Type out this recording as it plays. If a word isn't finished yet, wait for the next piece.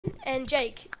And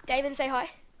Jake. Damon, say hi.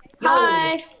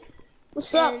 Hi.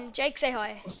 What's up? And Jake, say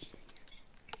hi.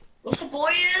 What's up,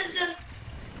 boys?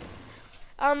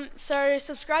 So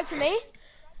subscribe to me.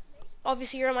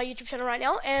 Obviously, you're on my YouTube channel right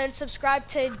now, and subscribe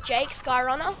to Jake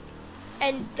Skyrunner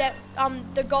and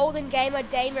the Golden Gamer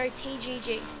Damo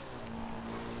TGG.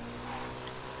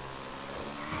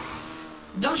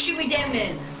 Don't shoot me,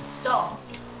 Damon. Stop.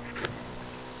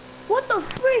 What the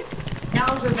freak? That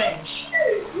was revenge.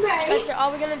 Okay, so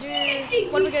are we gonna do?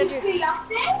 What are we gonna do? Be up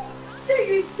there? Do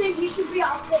you think you should be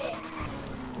up there?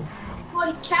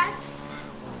 Bloody cat.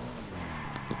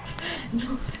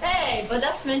 No. Hey, but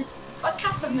that's meant. But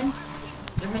cats are meant.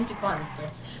 They're meant to fly and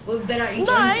stuff. Well, Ben, are you No,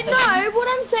 joining the session? no.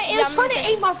 What I'm saying is trying to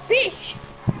eat my fish.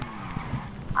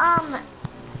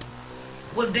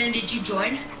 What, Ben? Did you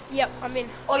join? Yep, I'm in.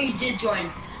 Oh, you did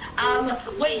join.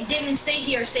 Wait, Damon, stay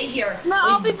here. Stay here. No, Wait,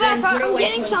 I'll be Ben, back. put I'm away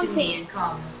getting point to something. me and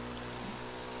come.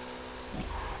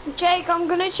 Jake, I'm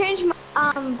gonna change my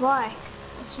bike.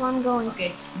 That's where I'm going.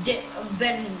 Okay,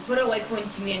 Ben, put a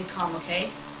waypoint to me and come. Okay.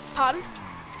 Pardon?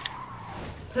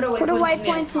 Put a Put a waypoint to me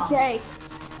and waypoint to come. Jake.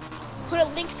 Put a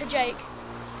link to Jake.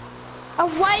 A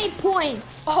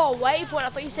waypoint. Oh, waypoint. I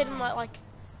thought you said in like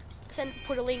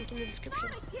put a link in the description.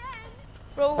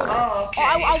 Bro, Oh, okay.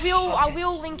 I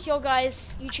will link your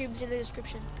guys' YouTubes in the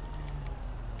description.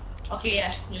 Okay,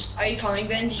 yeah. Just, are you coming,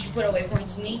 Ben? Did you put a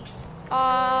waypoint to me?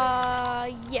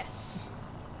 Yes.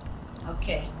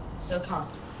 Okay, so come.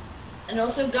 And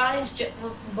also, guys,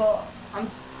 well,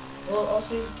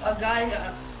 guys,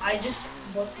 I just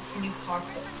bought this new car.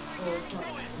 Well, it's not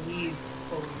new.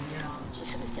 Oh, no, it's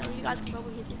just. You guys can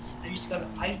probably hear this.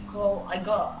 I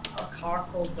got a car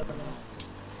called the Rust.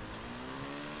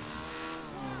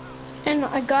 And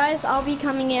guys, I'll be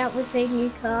coming out with a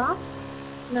new car.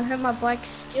 And I hope my bike's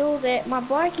still there. My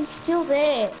bike is still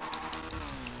there.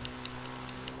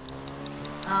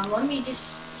 Let me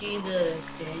just see the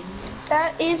thing.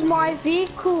 That is my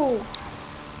vehicle.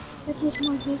 That is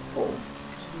my vehicle.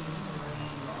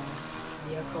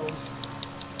 Vehicles.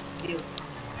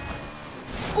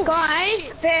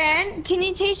 Guys, Ben, can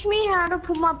you teach me how to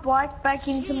put my bike back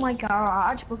into my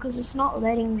garage? Because it's not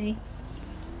letting me.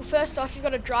 Well, first off, you got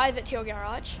to drive it to your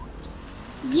garage.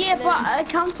 Yeah, but I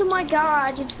come to my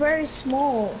garage, it's very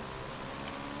small.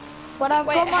 But I've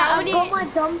Wait, got how my, many- I've got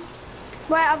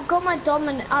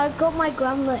my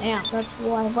Gremlin out, that's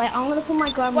why. Wait, I'm gonna put my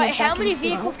Gremlin Wait, back how many inside.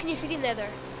 vehicles can you fit in there though?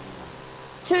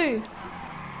 2.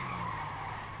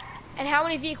 And how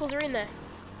many vehicles are in there?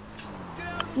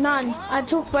 None. I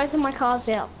took both of my cars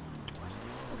out.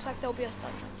 Looks like there'll be a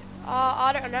stunt.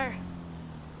 I don't know.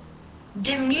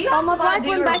 Dim, you have my to buy a bike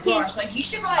went bigger back in. garage. Like, you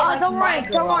should buy Oh, like don't my worry,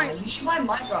 don't worry. garage. You should buy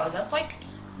my garage. That's like,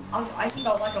 I think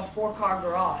about like a 4-car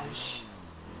garage.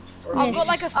 Or I've maybe got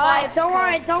like a just- 5. Don't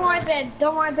worry, Ben.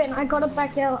 Don't worry, Ben. I got it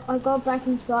back out. I got it back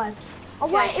inside. Oh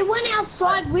wait, it went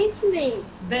outside with me.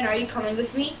 Ben, are you coming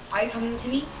with me? Are you coming to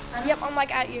me? Yep, I'm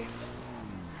like at you.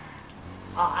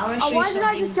 I want to show Oh, why you did something.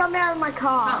 I just jump out of my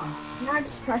car? Come. Now I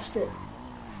just crashed it.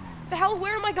 The hell?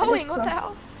 Where am I going? What the crashed.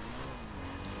 hell?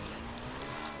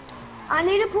 I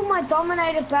need to put my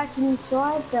Dominator back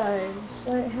inside though.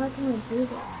 So how can I do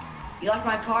that? You like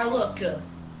my car? Look.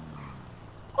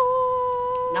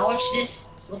 Oh. Now watch this.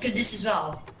 Look at this as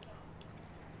well.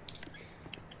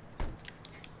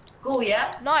 Cool,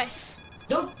 yeah? Nice.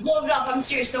 Don't blow it up. I'm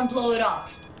serious. Don't blow it up.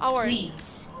 I won't.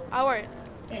 Please. I won't.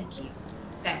 Thank you.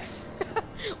 Thanks.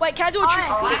 Wait, can I do a trick?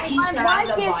 Oh, I used to my have bike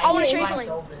the gets bike. I wanna I show you something.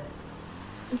 sold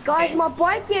it. Guys, Okay. my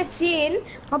bike gets in,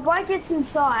 my bike gets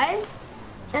inside,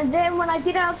 and then when I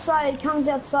get outside, it comes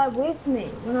outside with me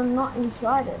when I'm not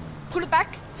inside it. Put it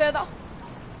back. Further.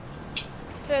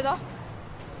 Further.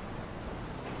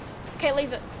 Okay,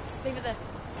 leave it. Leave it there.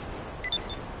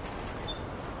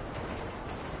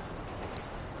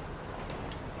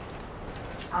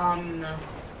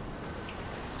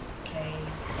 Okay.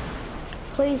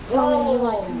 Please tell me you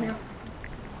like Whoa. me.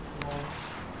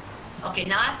 Okay,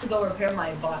 now I have to go repair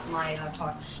my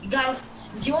car. You guys,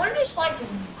 do you want to just like,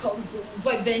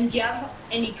 wait, Ben, do you have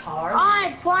any cars?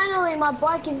 Alright, finally my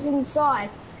bike is inside.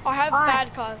 I have Alright.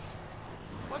 bad cars.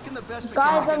 What can the best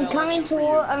Guys, mechanic in LA do for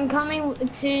you? I'm coming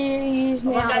to use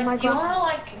Oh, now guys, my do you car. want to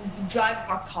like drive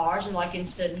our cars and like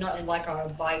instead not in like our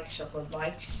bikes or road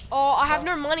bikes? Oh, I have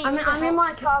no money. I'm What the in hell?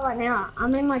 my car right now.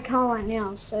 I'm in my car right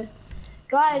now, so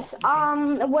guys,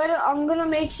 I'm gonna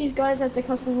meet you guys at the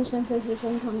customer centers, which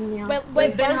I'm coming now.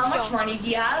 Wait, Ben, how both much from? money do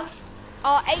you have?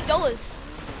 $8.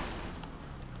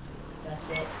 That's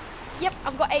it. Yep,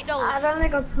 I've got $8. I've only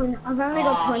got 20. I've only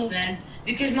got 20. Man,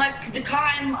 because the car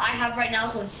I have right now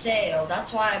is on sale.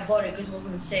 That's why I bought it, because it was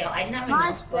on sale. I didn't have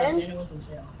Nice, enough, but Ben. then it was on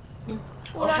sale. Well,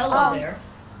 Oh, that's hello cool. there.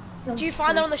 Do you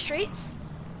find that on the streets?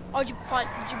 Or did you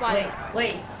buy it?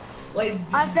 Wait.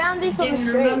 I found this on the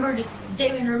Damon, street.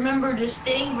 Damon, remember this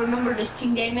thing? Remember this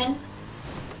thing, Damon?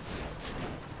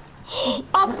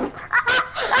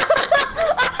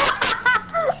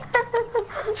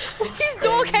 His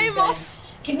door came Ben,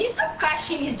 off. can you stop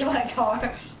crashing into my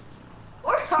car?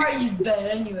 Where are you, Ben,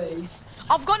 anyways?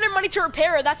 I've got no money to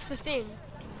repair it, that's the thing.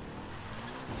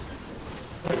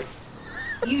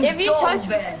 You If you dog, touch-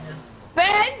 Ben.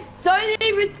 Ben, don't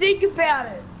even think about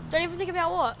it. Don't even think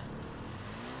about what?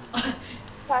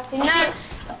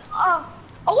 Nice. Oh,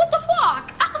 what the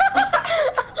fuck?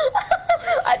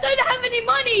 I don't have any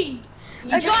money.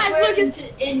 You just guys, swear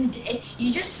look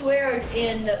you just swear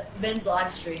in Ben's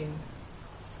live stream.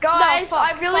 Guys, No,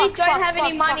 fuck, I really fuck, don't fuck, have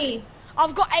any fuck, money.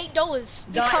 I've got $8.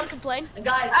 You can't complain.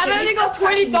 Guys, I've can only we stop got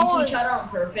crashing into $20. each other on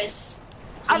purpose?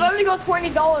 I've Please? only got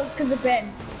 $20 because of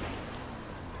Ben.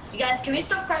 You guys, can we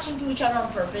stop crashing into each other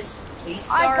on purpose, please?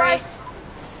 Sorry. Alright,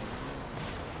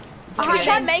 It's You okay. can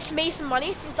try and make me some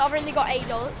money since I've only got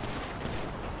 $8.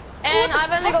 and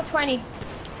I've only got 20.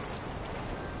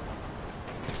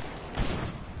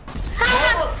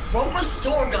 Rope a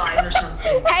store guy or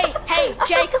something. Hey,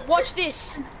 Jake, watch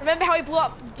this. Remember how he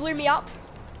blew me up?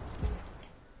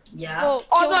 Yeah. Well,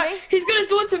 Oh killed no, me? he's gonna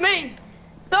do it to me.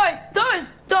 Don't.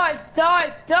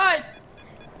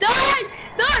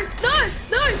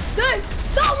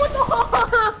 What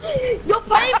the? You're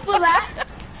paying for that.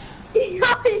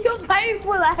 You're paying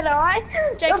for that, alright?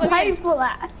 Jake, You're let me paying in. for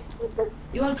that.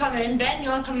 You wanna come in, Ben? You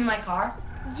wanna come in my car?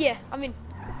 Yeah, I mean.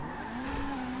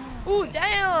 Ooh,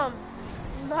 damn.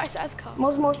 Nice ass car.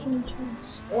 Most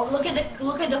insurance. Well, look at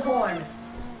the horn.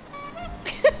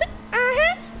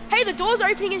 Hey, the doors are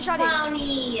opening and shutting.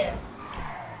 Clowny.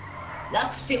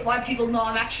 That's why people know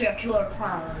I'm actually a killer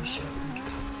clown or shit.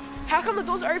 How come the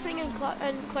doors are opening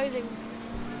and closing?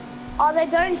 Oh, they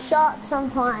don't shut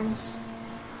sometimes.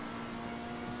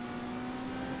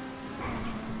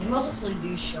 They mostly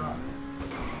do shut.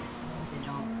 Sometimes they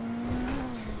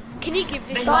don't. Can you give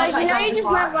this Ben, guy? Guys, you know you the just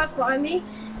car. went right by me.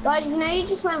 Guys, you know you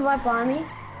just went right by me.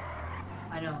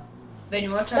 I know. Ben,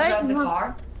 you wanna try to drive the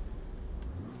car?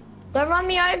 Don't run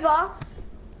me over.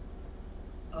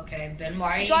 Okay, Ben,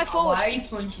 why Drive forward. are you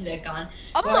pointing that gun?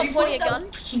 I'm Why not are you pointing a that gun.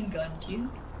 freaking gun, dude?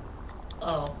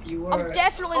 Oh, you were. I'm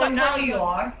definitely Oh, not now pointing a you gun.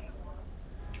 are.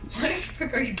 Why the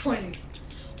frick are you pointing?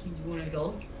 You wanna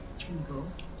go? You can go.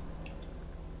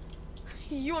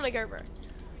 You wanna go, bro?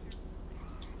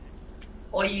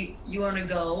 Or you wanna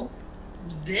go?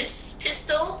 This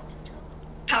pistol?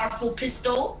 Powerful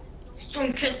pistol?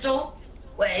 String pistol?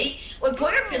 Wait, point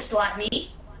your pistol at me. We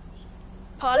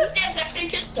Pardon? have the exact same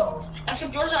pistol.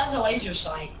 Except yours has a laser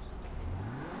sight.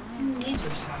 Laser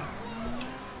sights.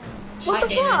 What Hi, the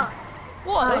Damon. fuck?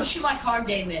 What? Don't shoot my car,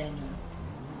 Damon.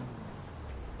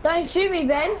 Don't shoot me,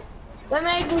 Ben. Don't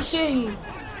make me shoot you.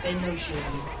 Ben, no shooting.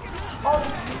 Oh,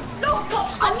 no,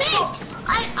 cops, I cops, missed.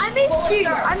 cops. I missed you.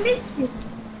 Bullets, I missed you.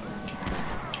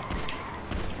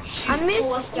 Shoot, I missed.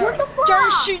 bullets, What the fuck?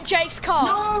 Don't shoot Jake's car.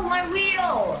 No, my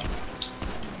wheel.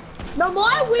 No,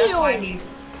 my That's why I wheel. need.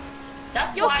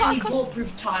 That's Your why car I need costs-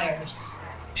 bulletproof tires.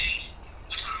 Which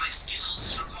one of my skills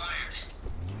is required?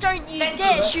 Don't you Thank you,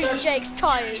 dare Lester. shoot Jake's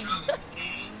tires.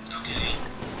 Okay,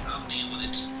 I'll deal with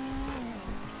it.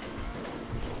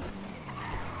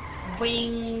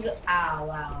 Wing, ow,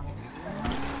 ow.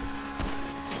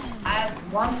 I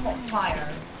have one fire.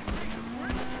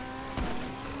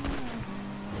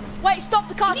 Wait, stop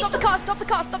the car, stop the car, stop the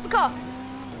car, stop the car.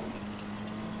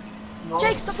 No.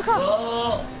 Jake, stop the car.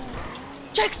 Oh,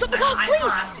 Jake, stop the car, I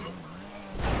please. have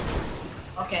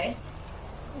to. Okay.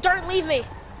 Don't leave me.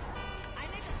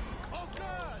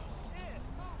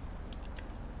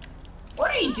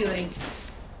 What are you doing?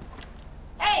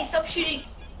 Hey, stop shooting.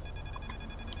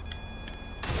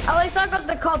 At least I got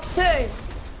the cop too.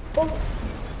 Oh,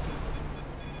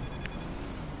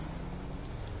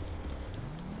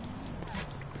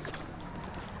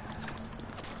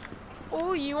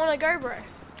 Oh, you wanna go, bro?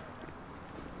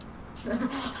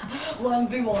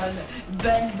 1v1,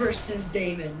 Ben versus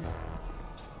Damon.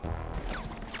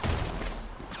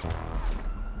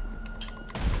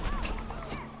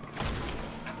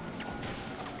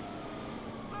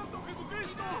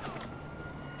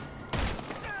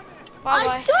 Bye I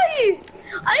bye. saw you.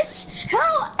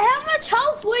 How much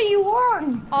health were you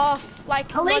on? Off,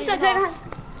 like. At least I not even don't half.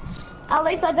 have. At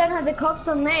least I don't have the cops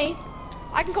on me.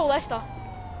 I can call Lester.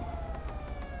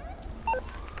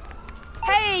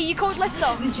 Hey, you called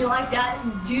Lester. Did you like that?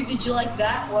 Dude, did you like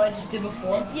that? What I just did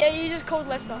before? Yeah, you just called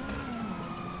Lester.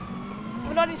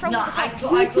 We're not in trouble No, with the I, cops.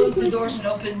 I closed the doors and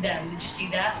opened them. Did you see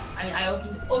that? I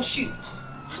opened. Oh shoot!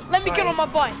 Let me get sorry. on my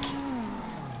bike.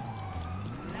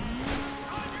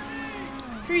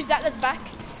 Who's that that's back?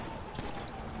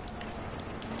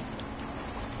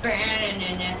 I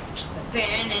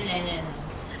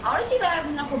want to see if I have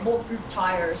enough for bulletproof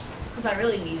tires, because I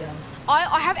really need them.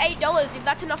 I have $8. If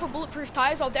that's enough for bulletproof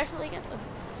tires, I'll definitely get them.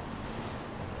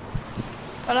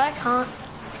 But I can't.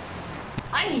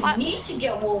 I need to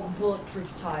get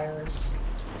bulletproof tires.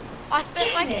 I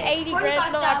spent like 80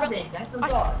 grand. No, 25,000. I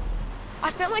forgot. I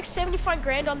spent like 75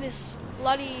 grand on this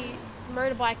bloody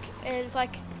motorbike, and it's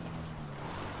like,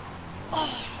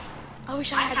 oh, I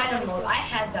wish I had that. I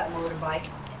had that motorbike.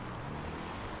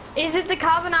 Is it the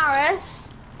Carbon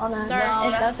RS? Oh no, No,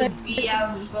 that's a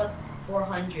BF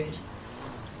 400.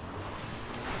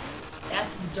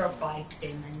 That's a dirt bike,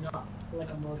 Damon, not like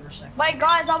a motorcycle. Wait,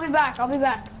 guys, I'll be back. I'm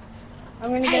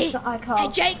gonna get some car. Hey,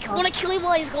 Jake, wanna kill him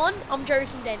while he's gone? I'm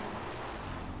joking, Damon.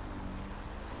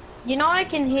 You know I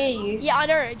can hear you. Yeah, I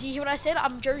know. Do you hear what I said?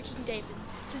 I'm joking, Damon.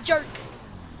 It's a joke.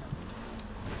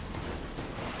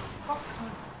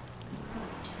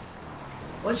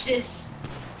 What's this?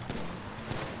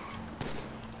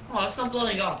 Oh, it's not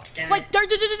blowing up. Damn Wait, it. don't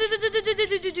do.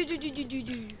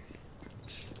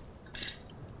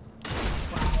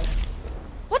 Wow.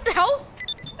 What the hell?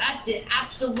 That did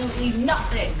absolutely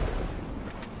nothing.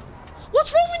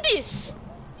 What's wrong with this?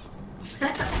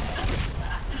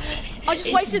 I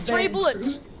just wasted 3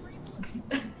 bullets.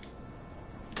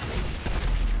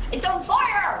 It's on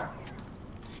fire!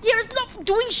 Yeah, it's not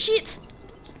doing shit.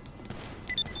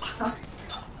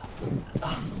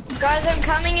 Guys, I'm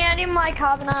coming out in my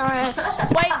Carbon RS.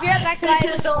 Wait, be right back, guys.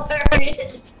 This is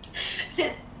hilarious.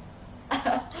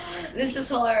 This is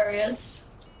hilarious.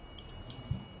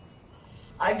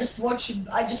 I just watched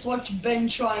Ben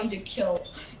trying to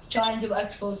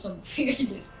explode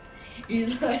something.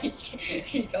 He's like,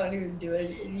 he can't even do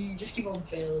it, and you just keep on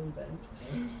failing, Ben.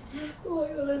 Oh my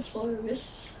god, that's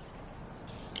hilarious.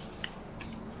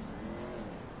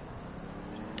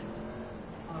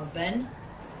 Ben?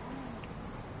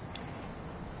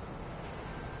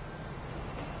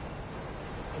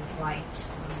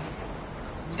 Right.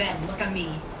 Ben, look at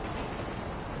me.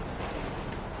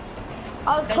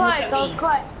 I was Ben,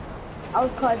 close, I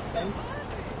was close, Ben.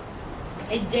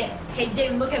 Hey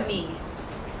Dave, look at me.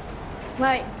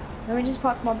 Wait, let me just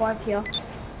park my bike here.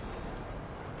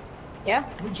 Yeah?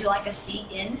 Would you like a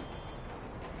seat in?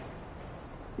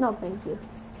 No, thank you.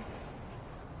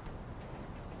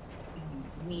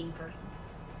 You mean person.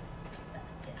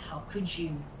 That's it. How could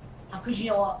you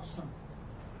know what?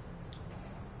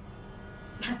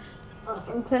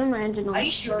 I'm turning my engine on. Are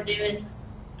you sure, Damon?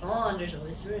 Come on, there's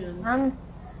always room.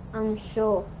 I'm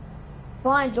sure.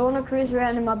 Fine, do you want to cruise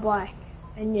around in my bike?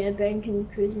 And yeah, Ben can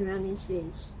cruise around in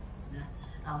his.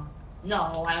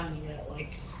 No, I don't mean that,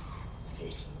 like,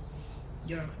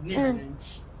 your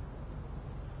commitment.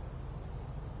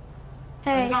 I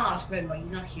was Hey. gonna ask Ben, but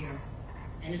he's not here.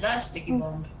 And is that a sticky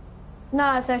bomb?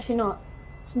 No, it's actually not.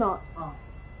 It's not. Oh.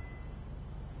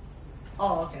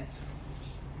 Oh, okay.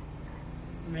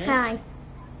 Hi.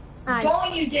 Hi.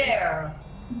 Don't you dare!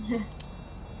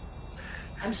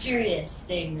 I'm serious,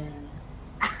 Damon.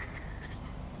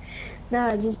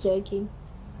 No, just joking.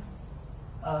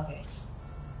 Okay.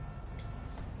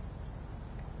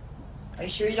 Are you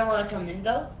sure you don't want to come in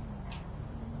though?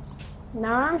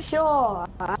 No, I'm sure.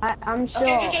 I'm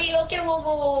sure. Okay,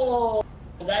 whoa.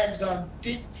 That has gone a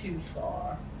bit too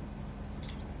far.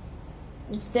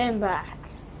 And stand back.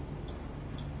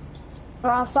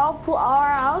 Or else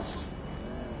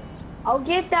I'll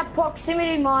get that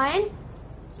proximity mine,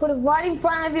 put it right in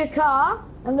front of your car,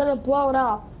 and let it blow it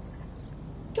up.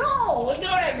 No, what did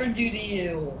I ever do to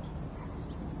you?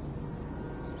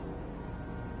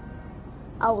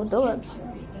 I will do it.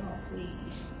 Sorry, don't,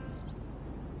 please.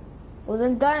 Well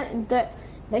then don't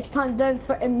next time don't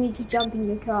threaten me to jump in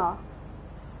your car.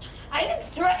 I didn't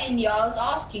threaten you, I was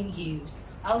asking you.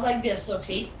 I was like this, look,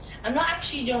 see? I'm not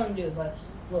actually going to do it, but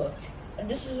look.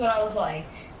 This is what I was like.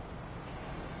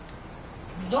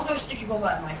 Don't throw sticky bomb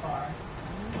at my car.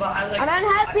 But I was like, I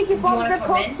don't have sticky do bombs, you they're wanna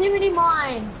come in? proximity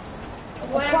mines.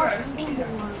 Whatever, I don't Proximity care.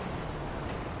 mines.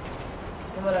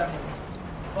 Whatever.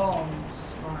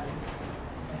 Bombs, mines.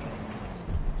 Okay.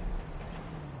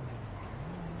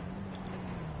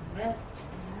 Well.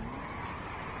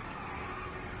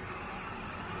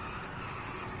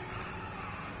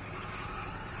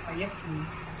 Are you cool?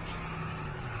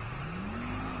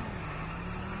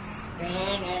 Are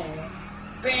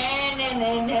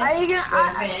you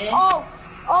gonna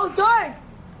oh don't!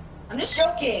 I'm just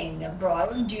joking, bro. I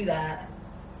wouldn't do that.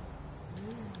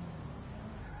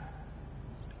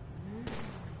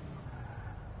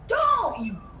 Don't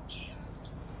you?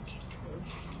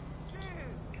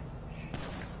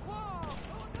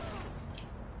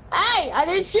 Hey! Hey, I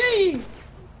didn't shoot you.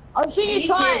 I'll shoot your You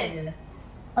tires. did.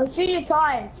 I'll shoot your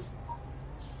tires.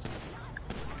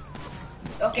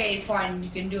 Okay, fine.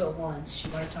 You can do it once.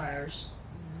 Shoot my tires.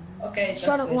 Okay.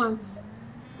 Shot that's it good. once.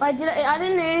 I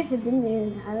didn't know if it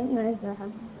didn't. I didn't know if it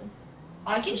happened.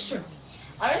 I can just.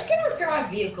 I'm just gonna repair my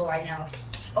vehicle right now.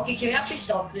 Okay, can we actually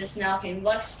stop this now? Can we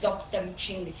like stop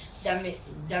damaging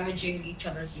each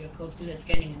other's vehicles because it's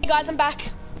getting. Hey guys, I'm back.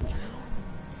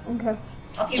 Okay.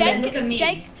 Okay, then look at me.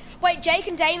 Jake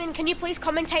and Damon, can you please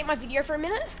commentate my video for a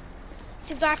minute?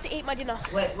 Since I have to eat my dinner.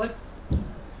 Wait, what? What do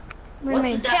you What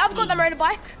mean? does that Hey, I've got the mean?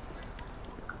 motorbike.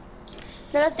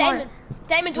 No, that's Damon,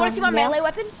 Damon, do you want to see my Yeah. melee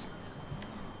weapons?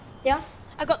 Yeah.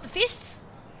 I got the fists.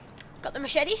 Got the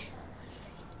machete.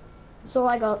 That's all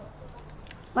I got.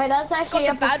 Wait, that's actually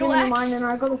Got a the battle platoon of axe. mine, and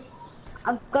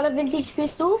I've got a vintage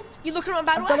pistol. You looking at my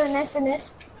battle I've got an axe?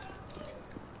 SNS.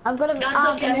 I've got Guys,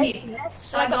 look an at me. SNS.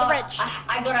 So I got the wrench.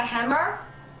 I got a hammer.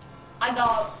 I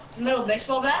got a metal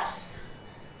baseball bat.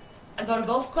 I got a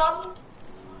golf club,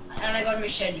 and I got a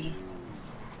machete.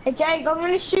 Hey Jake, I'm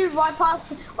gonna shoot right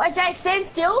past. Wait, Jake, stand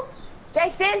still.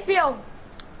 Jake, stand still.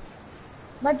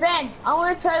 My friend, I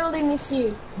want to totally miss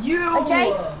you. You.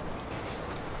 Jake.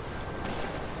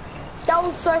 That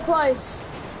was so close.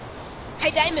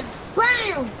 Hey Damon,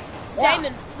 Bam! Yeah.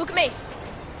 Damon, look at me.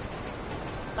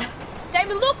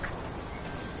 Damon, look.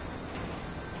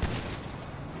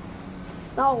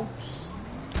 Oh.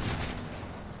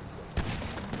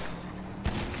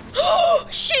 Oh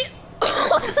shit! No,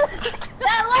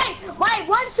 wait,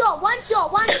 one shot.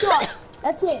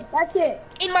 That's it.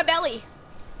 In my belly.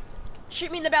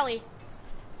 Shoot me in the belly.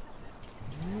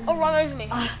 Or run over me.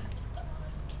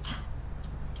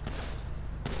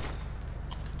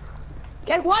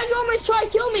 Okay, why did you almost try to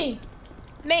kill me?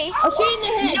 Me? I'll shoot you in the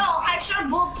head. No, I should have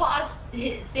blew past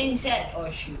thing's head. Oh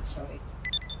shoot, sorry.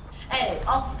 Hey,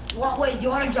 wait, do you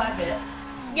want to drive it?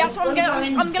 Yeah, so I'm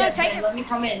gonna take it. Let me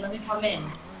come in.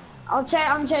 I'm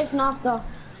chasing after.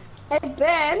 Hey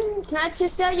Ben, can I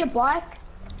test out your bike?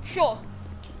 Sure.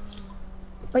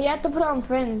 But you have to put on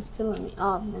friends to let me.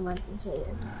 Oh, never mind.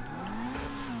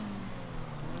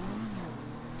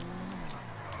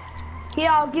 Here,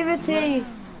 I'll give it to you.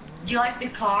 Do you like the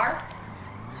car?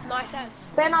 It's nice as.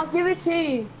 Ben, I'll give it to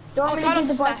you. Do you want me I'll to try give not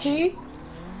the to bike smash. to you?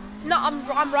 No,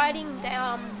 I'm riding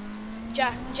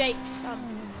the Jake's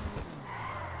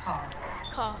Car.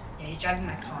 car. Yeah, he's driving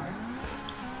my car.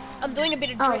 I'm doing a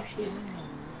bit of Oh, drift. shoot.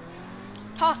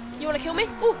 Huh? You wanna kill me?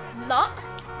 Ooh, nut.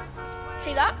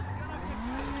 See that?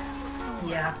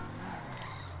 Yeah.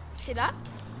 See that?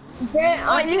 Ben, Oh,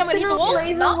 I I'm think just I'm gonna hit the wall. gonna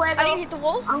leave No, it where I didn't hit the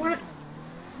wall. I'm gonna.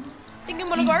 Think I'm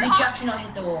Did, gonna go. did you actually not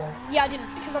hit the wall? Yeah, I didn't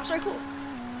because I'm so cool.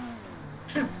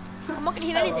 I'm not gonna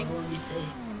hit I love anything. what you say.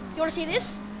 You wanna see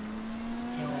this?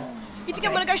 Yeah. You think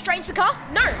I'm gonna go straight into the car?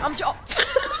 No, I'm too.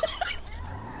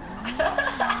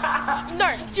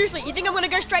 No, seriously, you think I'm gonna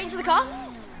go straight into the car?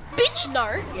 Bitch,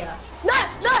 no. Yeah. No!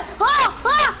 No!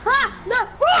 No!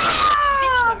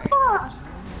 Bitch, Fuck!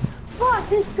 Fuck!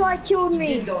 This guy killed You me.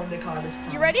 did go in the car this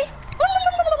time. You ready?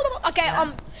 Okay,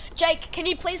 Yeah. Jake, can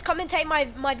you please commentate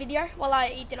my video while I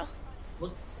eat dinner?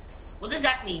 What does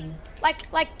that mean?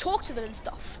 Like talk to them and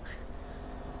stuff.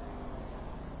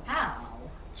 How?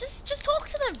 Just talk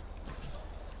to them.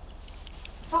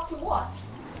 Talk to what?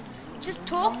 Just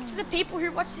talk to the people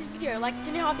who watch this video. Like,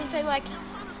 do you know how I've been saying like,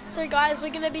 so guys,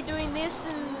 we're gonna be doing this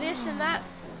and that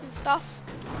and stuff.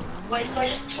 Wait, so I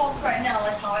just talk right now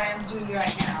like how I am doing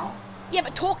right now? Yeah,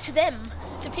 but talk to them,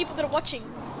 to people that are watching.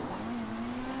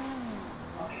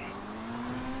 Okay.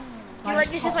 Do you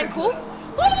reckon this is like cool?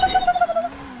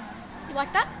 You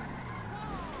like that?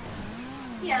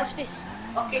 Yeah. Watch this.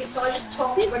 Okay, so I just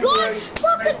talk This regularly- guy!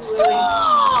 Fucking regularly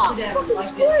stop! to them Fucking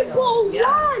like this, stop! though. Ball, Yeah?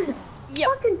 run! Yep.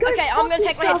 Fucking go Okay, I'm fuck gonna take my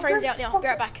yourself. headphones Go out now. fuck- Be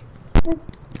right back.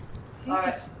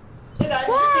 Alright. So guys,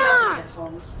 let's take out these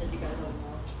headphones, as you guys all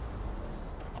know.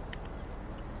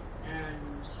 And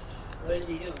what is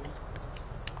he doing?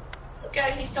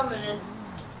 Okay, he's coming in.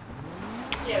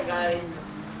 Yeah, guys.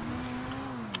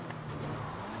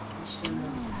 I'm just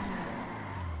gonna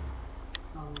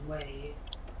wait.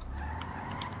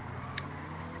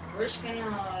 We're just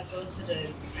gonna go to the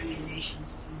ammunition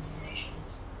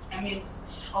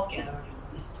okay, I don't know.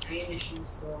 Ammunition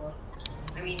store.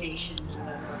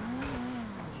 Whatever.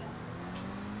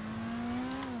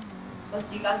 But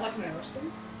do you guys like my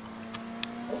roasting?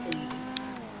 Hopefully you do.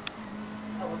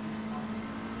 Oh, what's this called?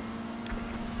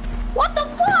 What the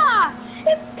fuck?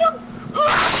 It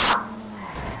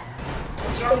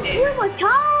What's wrong, blew David? my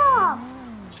car!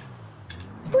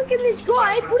 Fucking this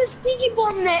guy put a sticky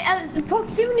bomb there at the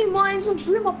proximity mine just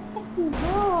blew my fucking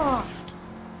car.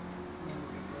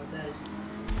 That is...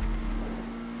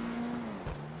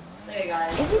 Hey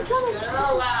guys, Is he we're just trying to- gonna,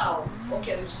 oh wow.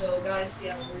 Okay, so guys,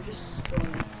 yeah, we're just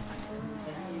going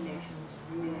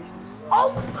munitions.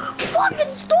 Oh, fucking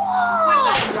Quick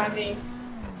stop! guys driving.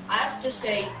 I have to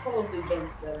say, probably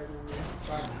Ben's better than me.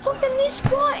 But, Fucking this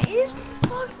guy is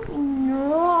fucking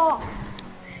no.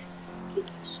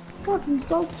 Fucking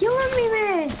stop killing me,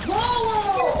 man.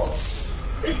 whoa!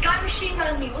 This guy machine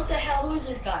gunning me. What the hell? Who's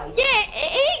this guy? Yeah,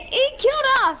 he killed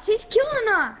us. He's killing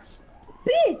us.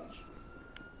 Bitch.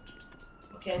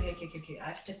 Okay. I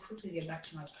have to quickly get back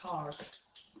to my car.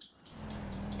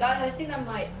 Guys, I think I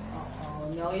might. Oh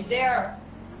no, he's there.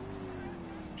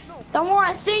 Don't worry,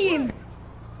 I see him.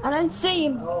 I don't see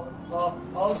him.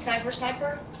 Oh,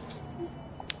 sniper.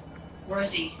 Where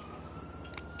is he?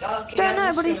 Okay, Don't know,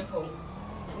 guys, buddy.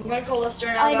 I'm gonna call Lester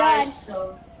now, I guys. died.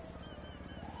 So,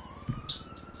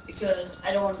 because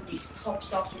I don't want these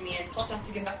cops after me, and plus I have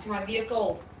to get back to my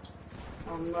vehicle.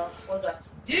 What do I have to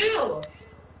do?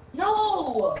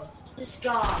 No! This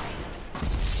guy,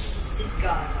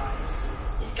 guys.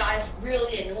 This guy's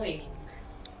really annoying.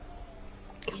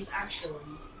 He's actually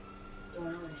so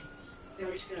annoying.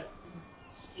 I'm just gonna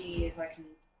see if I can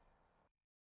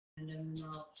find him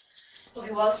out.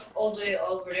 Okay, well, it's all the way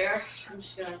over there. I'm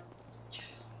just gonna.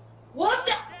 What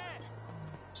the?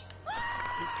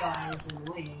 This guy is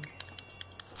annoying.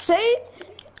 See?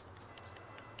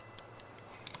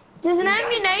 There's an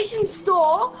ammunition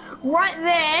store right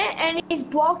there, and he's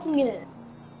blocking it.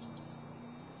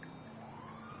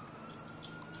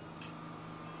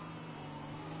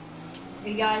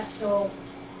 Hey guys, so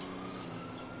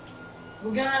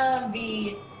we're gonna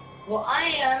be. Well, I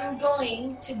am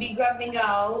going to be grabbing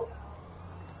out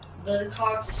the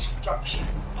car of destruction.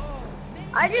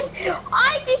 I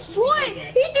destroyed.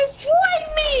 He destroyed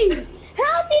me.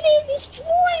 How did he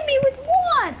destroy me with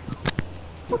what?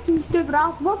 Fucking stupid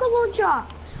ass rocket launcher.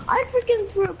 I freaking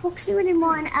threw a proximity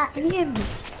mine at him.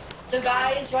 So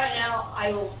guys, right now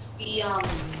I will be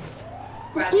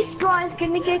grabbing. This guy's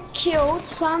gonna get killed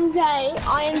someday.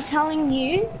 I am telling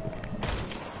you.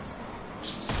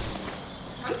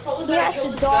 I'm probably He gonna has kill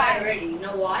to this guy die. already. You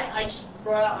know why? I just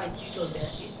brought out my Duco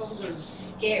desk. He's probably gonna be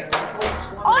scared.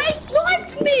 Oh, he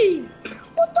sniped me.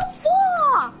 What the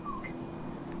fuck?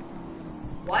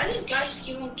 Why does this guy just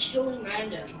keep on killing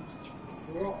randoms?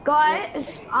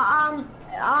 Guys, I'm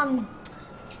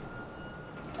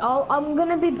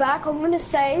gonna be back. I'm gonna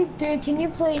say, dude, can you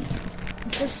please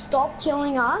just stop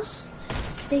killing us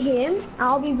to him?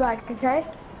 I'll be back, okay?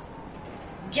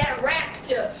 Get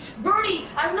wrecked! Birdie!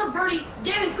 I'm not Birdie!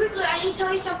 Damon, quickly, I need to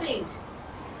tell you something!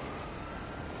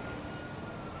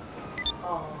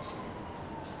 Oh.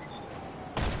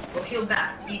 Well, he'll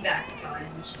be back, guys,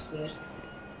 which is good.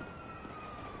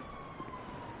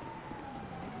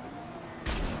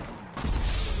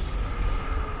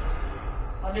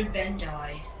 How did Ben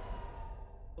die?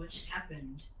 What just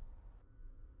happened?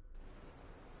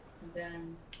 And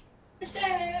then...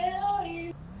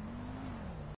 I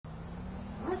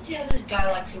want to see how this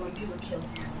guy likes it when people kill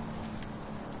him.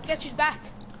 Guess who's back?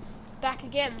 Back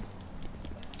again.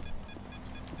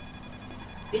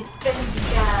 It's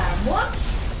Ben's guy. What?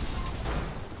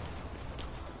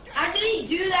 How did he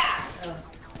do that?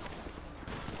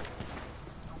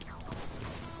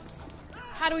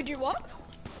 How do we do what?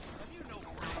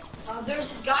 There's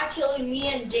this guy killing me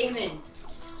and Damon.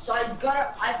 So I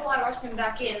put my Rustin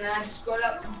back in, and then I just got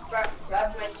up and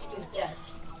grabbed my ticket to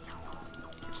death.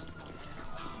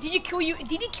 Did he kill you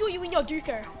in your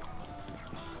Duker?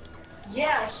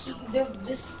 Yeah,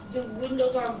 the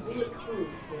windows are bulletproof.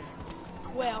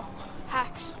 Well,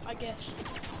 hacks, I guess.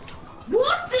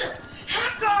 What?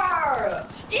 Hacker!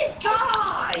 This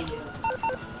guy!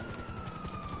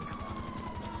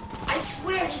 I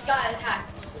swear this guy has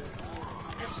hacks.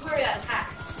 I swear he has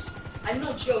hacks. I'm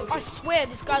not joking. I swear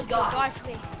this guy's gonna die for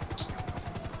me.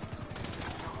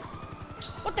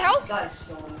 What the hell? This guy's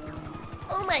so annoying.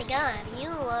 Oh my god, you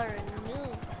are a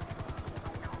noob.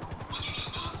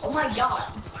 Oh my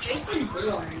god, it's Jason Bourne.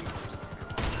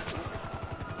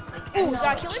 Like, Oh, did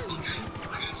I kill him?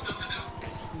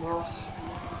 No.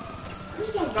 I'm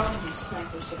just gonna grab these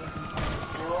snipers so I can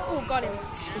Oh, got him.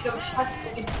 He's gonna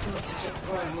have to get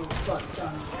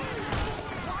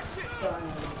done.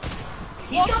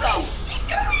 He's coming! He's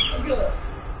coming! Good.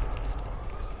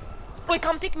 Wait,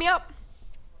 come pick me up.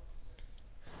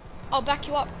 I'll back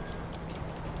you up.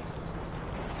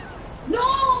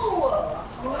 No!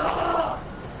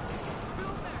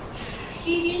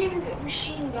 He's using a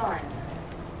machine gun.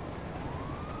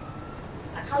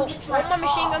 I can't get to my All my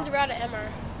machine car. guns are out of ammo.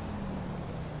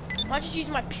 Might just use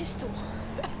my pistol.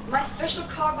 My special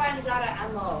carbine is out of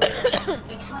ammo.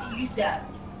 I can't use that.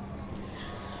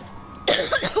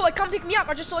 I can't come pick me up.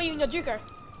 I just saw you in your Duker.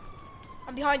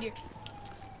 I'm behind you.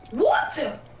 What?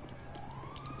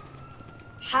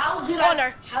 How did Oh,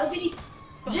 no. How did he?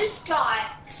 This guy,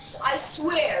 I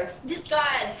swear, this guy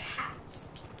has hacks.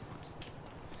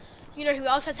 You know who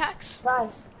else has hacks?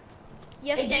 Guys.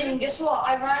 Yes, Hey, Damon. Damon, guess what?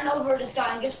 I ran over this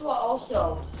guy, and guess what?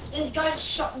 Also, this guy just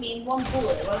shot me in one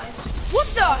bullet when I just. What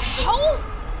the hell?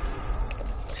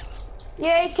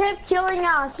 Yeah, he kept killing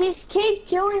us. He's keep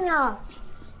killing us.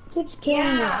 Keeps killing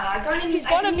us. Yeah, I can't even. He's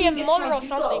gotta I can't be even a get modder to my or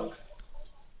something. Duco.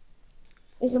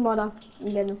 He's a modder. I'm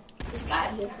getting him. This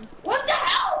guy's. What the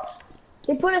hell?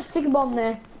 He put a sticker bomb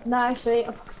there. No, actually,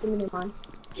 a proximity mine.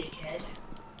 Dickhead.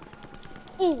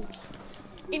 Ooh.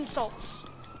 Insults.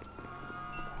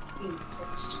 You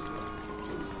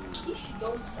should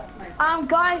go suck my.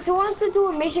 Guys, who wants to do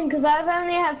a mission? Because I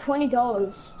only have $20.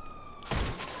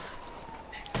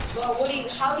 Well,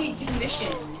 how do you do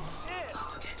missions?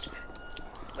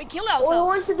 We kill Or who ourselves.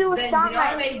 wants to do a Ben, stunt did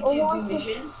I race? make Or you who do wants to...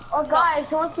 missions? Oh, guys,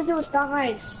 who wants to do a stunt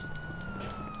race?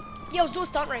 Yeah, let's do a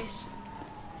stunt race.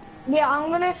 Yeah,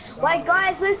 I'm gonna... Like,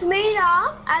 guys, let's meet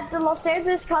up at the Los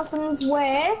Angeles Customs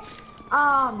where,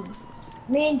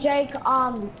 me and Jake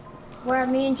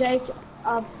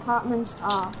apartments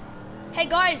are. Hey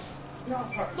guys, No,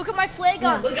 look at my flare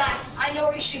gun. but guys, I know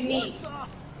we should meet.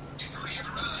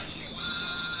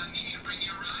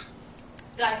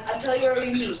 Guys, I'll tell you where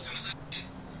we meet.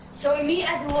 So we meet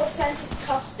at the Los Santos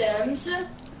Customs.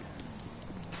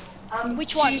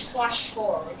 Which one?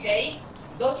 2/4, okay?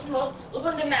 Go to look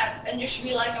on the map, and there should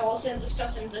be like a Los Santos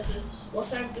Customs. This is Los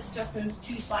Santos Customs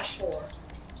 2/4.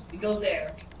 We go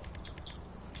there.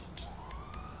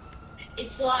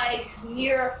 It's like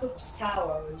near Eclipse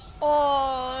Towers.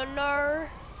 Oh no.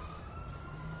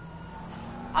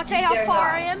 I'll tell you how There, far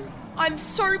I guys. am. I'm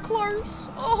so close.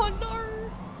 Oh no.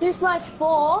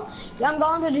 2/4. Yeah, I'm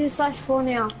going to do /4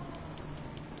 now.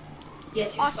 Yeah, I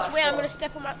 2/4. swear I'm gonna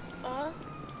step on my.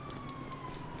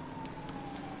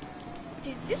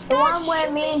 Dude, this The guy one where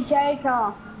shoot me and Jake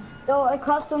are. The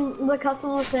custom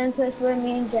Los Santos where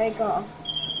me and Jake are.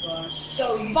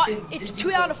 So you But should. it's did 2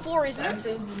 you out go- of 4, isn't it?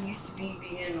 Samsung used to be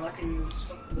in like in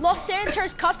Los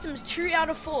Santos Customs 2 out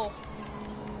of 4.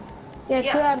 Yeah,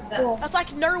 2 Yeah, out of that- 4. That's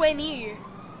like nowhere near you.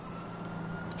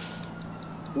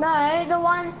 No, the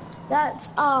one that's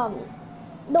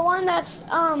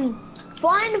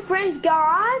find a friend's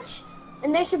garage,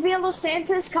 and there should be a Los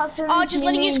Santos Customs. Oh, just near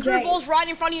letting me his and screwballs Jake's. right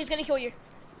in front of you is gonna kill you.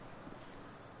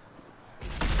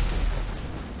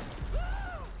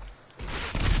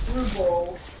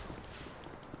 Screwballs.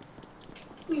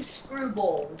 Who's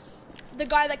screwballs? The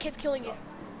guy that kept killing you.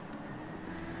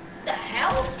 The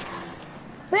hell?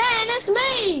 Ben, it's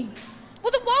me.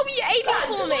 Well, then why were you aiming God,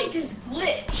 for just me? like this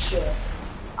glitch.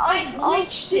 I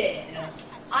glitched it.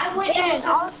 I went Ben, into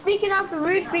I was speaking up the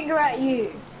root finger at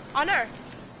you. I know.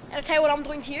 And I'll tell you what I'm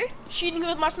doing to you. Shooting you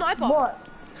with my sniper. What?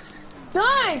 Don't.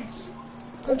 I'm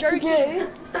What you joking. do?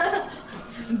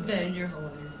 Ben, you're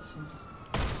hilarious.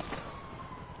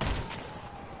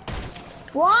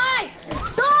 Why?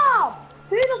 Stop!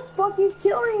 Who the fuck is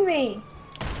killing me?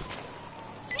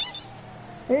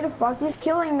 Who the fuck is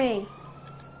killing me?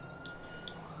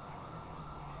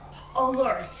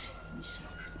 Alert.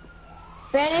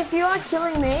 Ben, if you are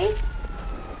killing me,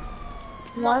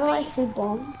 why do I see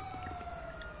bombs?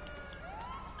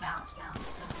 Bounce, bounce,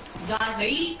 bounce. Guys, are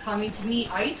you coming to me?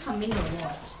 Are you coming or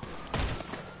what?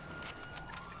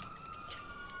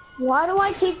 Why do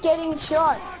I keep getting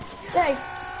shot? Jake,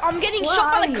 I'm getting Where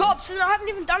shot by are the you? cops and I haven't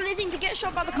even done anything to get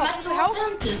shot by the cops. What the hell?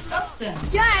 Mental disgusting.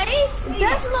 Jake,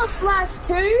 that's not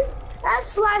 /2.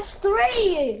 That's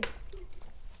 /3.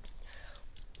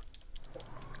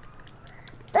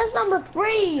 That's number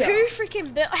 3. Who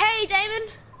freaking built? Hey, Damon.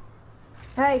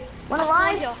 Hey, wanna What's going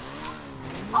ride? here?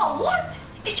 Oh, what?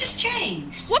 It just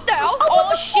changed. What the hell? Oh, Oh,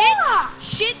 what the shit! fuck?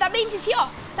 Shit, that means he's here.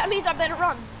 That means I better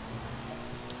run.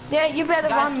 Yeah, you better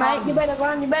Guys, run, mate. come. You better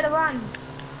run. You better run.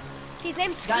 His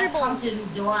name's Guys, come to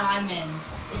Screwballs. the one I'm in.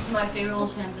 This is my favorite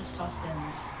Los Santos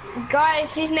Customs.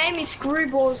 Guys, his name is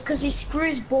Screwballs because he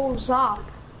screws balls up.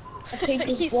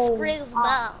 People's He balls screws up.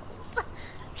 balls.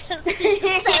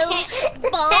 They're like,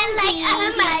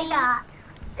 oh my god.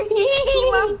 He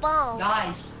loves balls.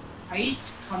 Guys, are you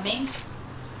coming?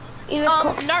 He's a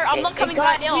cock- No, I'm not coming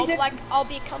guys, right now. he's a- Like, I'll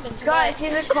be coming tonight. Guys,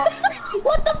 he's a cock.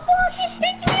 What the fuck? He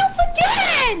picked me up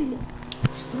again!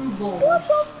 Screwballs. What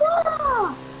the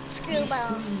fuck?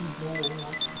 Screwballs.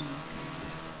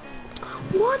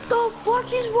 What the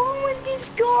fuck is wrong with this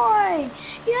guy?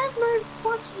 He has no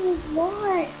fucking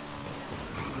life.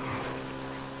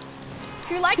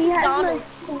 Who likes He has no McDonald's?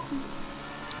 fucking...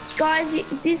 Guys,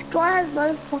 this guy has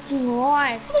no fucking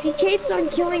life. He keeps on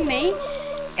killing me.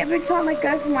 every time I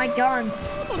go for my gun,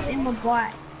 it's in my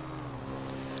butt.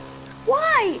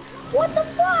 Why? What the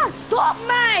fuck? Stop,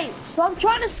 mate! Stop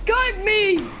trying to scope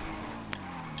me!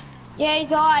 Yeah, he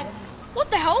died. What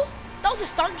the hell? That was a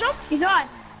stunt jump? He died.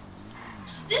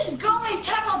 This girl named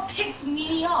Taggle picked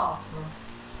me off.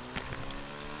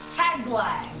 Tag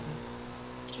lag.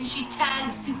 She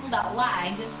tags people that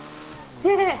lag.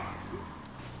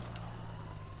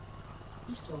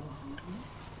 This girl.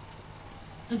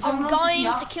 I'm going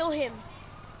to kill him.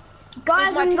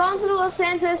 Guys, I'm going to the Los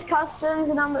Santos Customs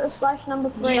and I'm at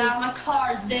 /3. Yeah, my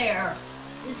car's there.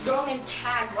 This girl named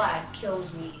Tag lag killed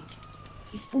me.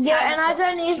 Yeah, and I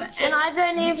don't even know.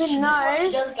 This is what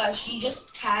she does, guys. She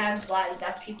just tags like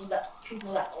that people that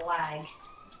lag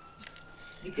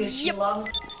because she loves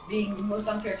being the most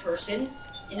unfair person.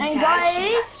 And guys,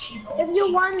 if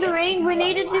you're wondering, we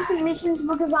need to do some missions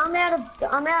because I'm only on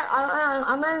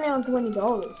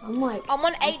 $20. I'm like, I'm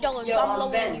on $8, so I'm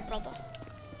lower than you, brother.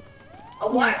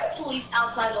 Why are the police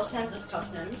outside Los Santos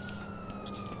Customs?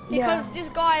 Because this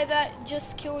guy that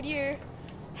just killed you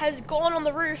has gone on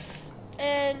the roof.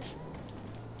 And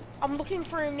I'm looking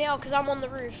for him now because I'm on the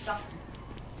roof. Stop.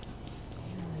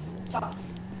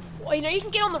 Well, you know you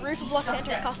can get on the roof of Los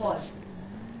Santos Customs.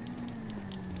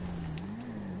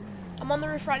 I'm on the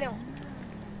roof right now.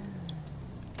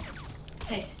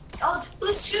 Hey, oh,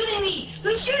 who's shooting me?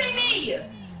 Who's shooting me?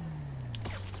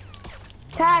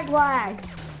 tag lag.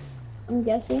 I'm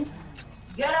guessing.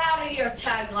 Get out of here,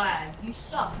 tag lag. You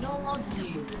suck. No one loves you.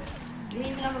 You don't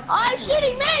even have a Oh, he's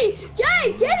shooting me!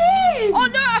 Jay, get him! Oh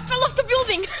no, I fell off the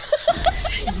building!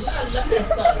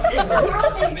 This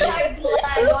girl named Tag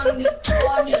Lag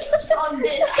on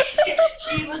this.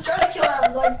 She was trying to kill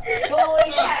everyone. Go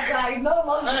away, Tag Lag. No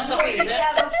one loves you. You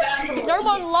have a family. No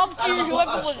one loved you,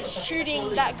 whoever was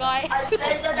shooting that guy. I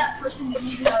said that that person didn't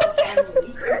even have a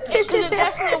family. Because it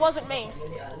definitely wasn't me.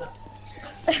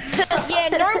 Yeah,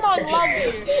 no one loves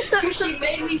you. Because she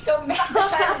made me so mad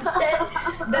that I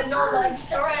said that no one likes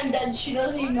her and then she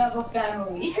doesn't even have a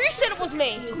family. Who said it was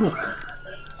me?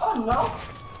 Oh no.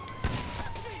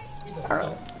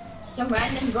 Some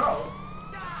random girl.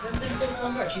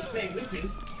 She's playing with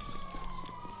you.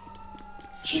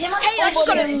 She's in my Hey, I just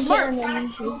got a section.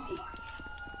 smurf.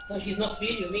 So she's not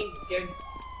feeling you, mean scared.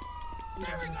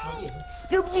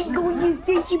 Scooby Doo,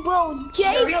 fishy bone.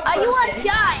 Jay, The real are you person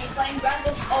outside? Playing Grand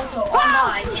Theft Auto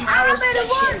online in our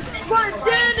section.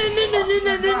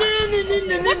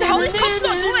 What the hell? This cop's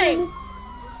not doing?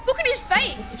 Look at his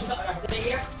face.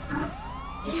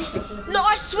 No,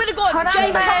 I swear to God,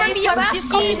 Jay, come me up. This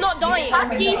cop is not dying.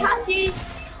 Hotties.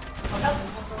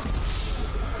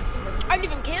 I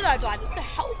didn't even care that I died. What the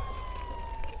hell?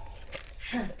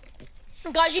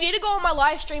 Guys, you need to go on my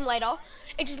live stream later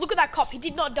and just look at that cop. He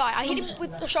did not die. I hit him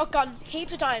with a shotgun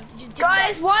heaps of times. He just didn't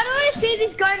Guys, die. why do I see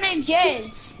this guy named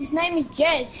Jez? His name is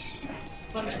Jez.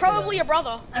 It's probably your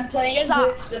brother. I'm playing Jezza.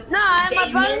 with the No, my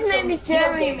Damon brother's name is from- you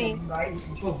know Jeremy. Damon, right?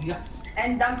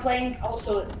 And I'm playing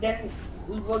also then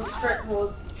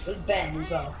with Ben as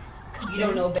well. You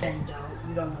don't know Ben though.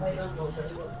 You don't know. I don't know.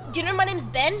 Do you know my name's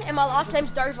Ben and my last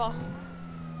name's Dover?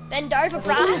 Ben Dover,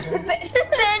 bruh. Ben Dover.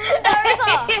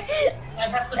 I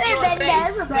have to see your Ben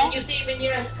face. does, When you see me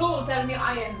near a school, tell me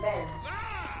I am Ben.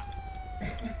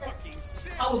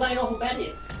 How would I know who Ben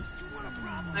is?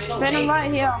 I know Ben, I'm Damon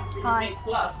right here. is in Hi. next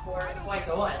class for quite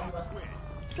a while. But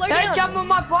Slow Don't down. jump on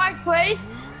my bike, please.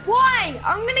 Why?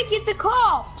 I'm gonna get the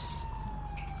cops.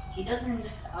 He doesn't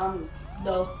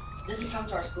no, doesn't come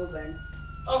to our school, Ben.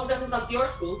 oh, doesn't come to your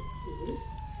school?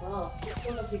 Oh, what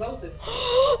school does he go to?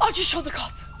 I just shot the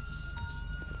cop.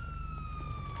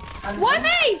 Why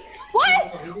me?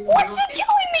 What? What's he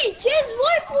killing me? Jez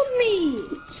rifled me.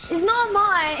 He's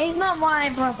not my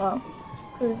brother.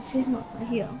 Cause he's not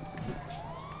here.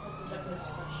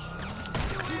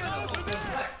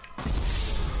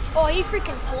 Oh, he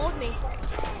freaking floored me.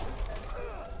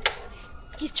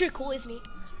 He's too cool, isn't he?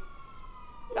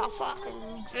 Oh,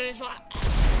 fucking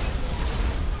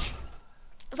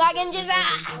fucking just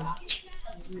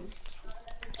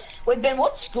Wait, Ben,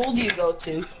 what school do you go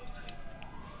to?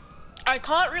 I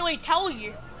can't really tell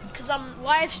you because I'm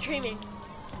live streaming.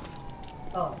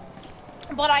 Oh.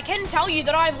 But I can tell you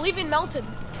that I live in Melton.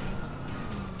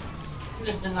 He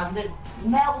lives in London.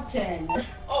 Melton.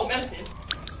 Oh, Melton.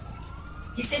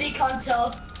 He said he can't tell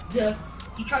us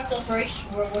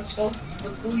what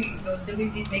school he goes to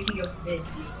because he's making a video.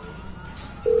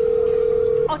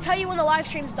 I'll tell you when the live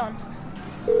stream's done.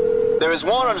 There is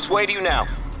one on its way to you now.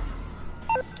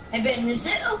 Hey Ben, is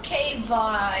it okay if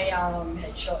I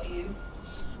headshot you?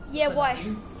 Yeah, why?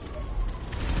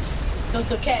 So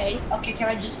it's okay? Okay, can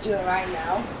I just do it right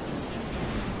now?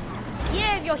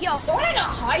 Yeah, if you're here. Someone in a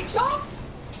high jump?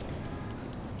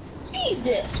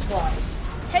 Jesus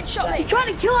Christ. Headshot me. You're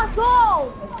trying to kill us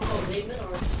all! Let's go, Damon,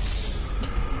 or...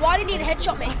 Why did you need to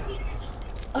headshot me?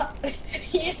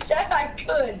 You said I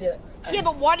could. Yeah,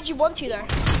 but why did you want to though?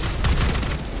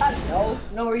 I don't know.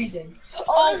 No reason.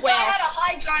 Oh, This well. guy had a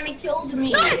high ground and killed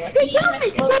me. No, He he even killed me.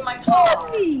 exploded my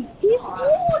car. He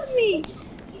fooled me.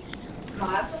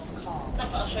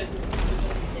 I'll show you this is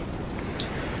what he says.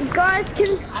 You guys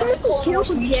can I have to call kill more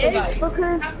the mutual guys.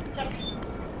 because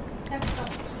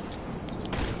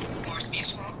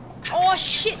Oh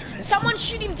shit! Someone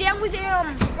shoot him down with a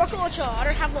rocket launcher. I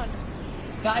don't have one.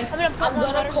 Guys, I mean, I've got I'm one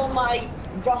gonna better. call my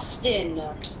Rustin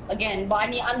again, but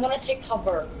I'm gonna take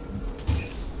cover.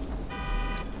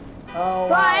 Oh, wow.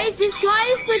 guys, this guy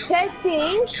is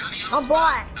protecting a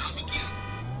bike.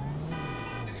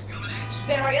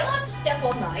 Ben, are you allowed to step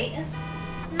all night?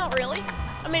 Not really.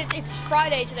 I mean, it's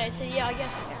Friday today, so yeah, I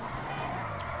guess I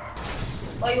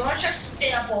can. Well, you wanna try to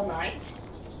stay up all night?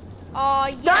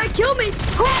 Yeah. Don't kill me!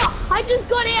 Oh, I just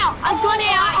got out. I got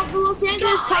out of the Los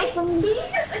Angeles Guys, Customs. he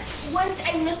just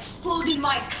went and exploded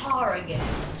my car again.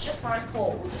 Just when I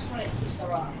called, just when it just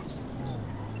arrived.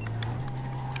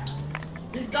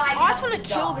 This guy I has just want to to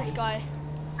kill die. this guy.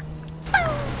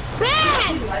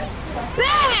 Ben!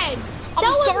 Ben! I'm That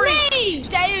was sorry. me!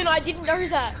 Damon, I didn't know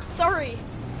that. Sorry.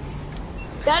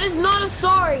 That is not a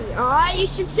sorry, alright? You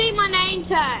should see my name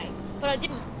tag. But I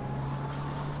didn't.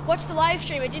 Watch the live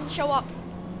stream, it didn't show up.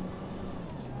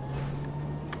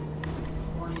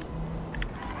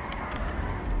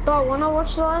 So, wanna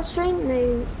watch the live stream?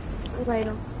 Maybe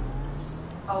later.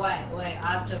 Oh wait,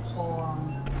 I have to call.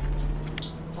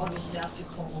 Obviously, I have to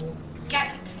call.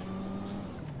 Cat.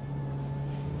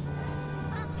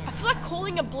 I feel like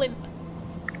calling a blimp.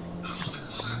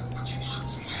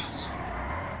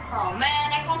 Oh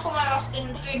man, I can't call my Rustin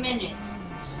in 3 minutes.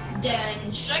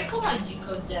 Then should I call my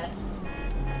Decode Death?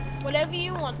 Whatever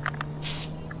you want.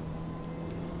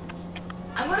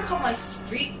 I'm gonna call my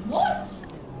Street. What?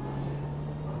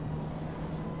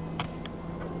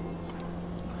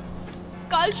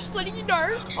 Guys, just letting you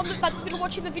know, I'm about to be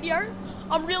watching the video.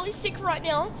 I'm really sick right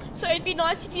now, so it'd be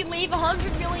nice if you leave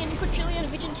 100 million, quadrillion,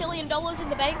 vigintillion dollars in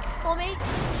the bank for me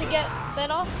to get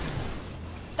better.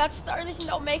 That's the only thing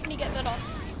that'll make me get better.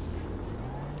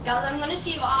 Guys, I'm gonna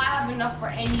see if I have enough for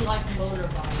any like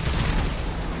motorbike.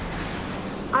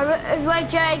 Wait,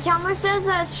 Jake, how much does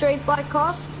that street bike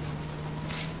cost?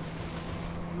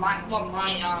 My quad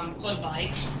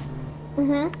bike.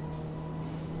 Mm-hmm.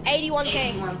 81k.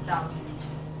 81,000.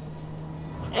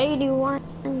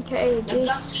 81k, The jeez.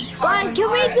 Dusky Guys, Carbon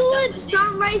can we RX, do that's a the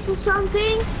stunt race or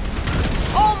something?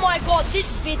 Oh my god, this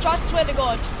bitch, I swear to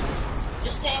god. name.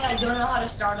 Just saying, I don't know how to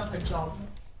start up a job.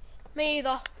 Me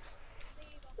either.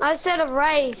 I said a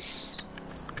race.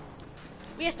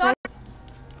 We start.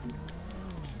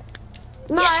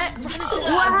 No, Yes, well, but how do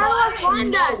I I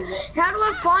find that? know. How do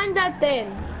I find that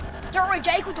then? Don't worry,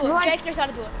 Jake will do it. Right. Jake knows how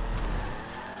to do it.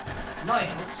 No, I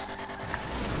don't.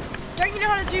 Don't you know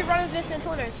how to do runners versus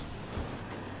Antonos?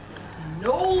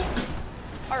 Nope.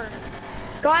 Oh.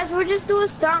 Guys, we'll just do a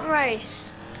stunt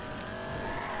race.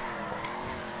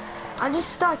 I just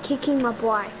start kicking my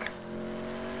bike.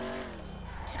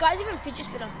 This guy's even fidget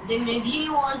spinner. Then if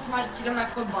you want to get my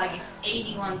quad bike, it's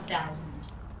 81,000.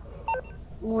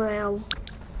 Well,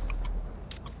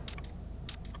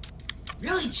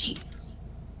 Really cheap.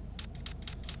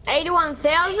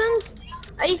 81,000?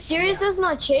 Are you serious? That's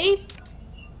not cheap.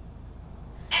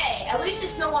 Hey, at least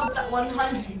it's not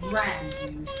 100 grand,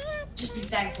 dude. Just be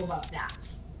thankful about that.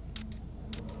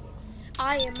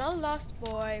 I am a lost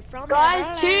boy from Guys,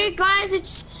 LA.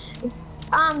 it's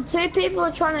two people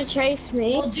are trying to chase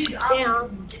me. Well, dude,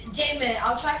 down. Damon,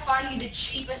 I'll try to find you the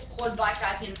cheapest quad bike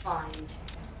I can find.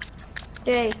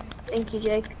 Jake, thank you,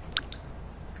 Jake.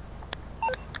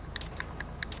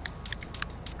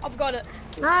 I've got it.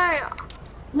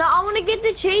 No, I want to get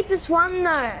the cheapest one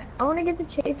though. I want to get the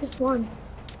cheapest one.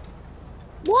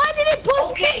 Why did it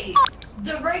push? Okay,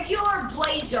 the regular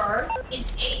Blazer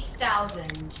is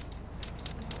 8,000.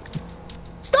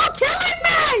 Stop killing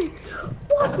me!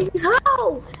 Fucking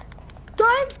hell!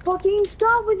 Don't fucking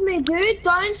start with me, dude.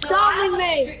 Don't So start I have with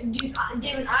a me. Dude,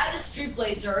 Damon, I had a Street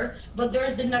Blazer, but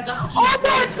there's the Nagasaki Oh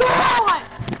Blazer. my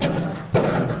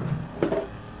god!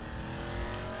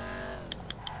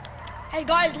 Hey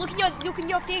guys, look in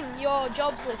your thing, your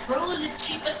jobs list. Probably the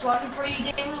cheapest one for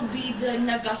you, Damon, would be the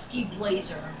Nagasaki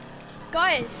Blazer.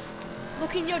 Guys,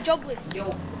 look in your job list.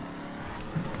 Yo,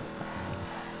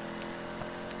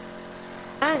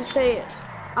 I don't see it.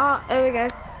 Oh, there we go.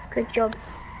 Good job.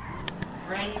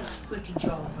 Brandon's quick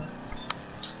job.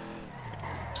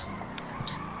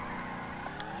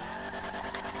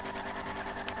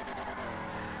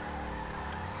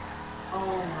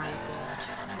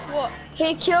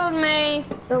 He killed me.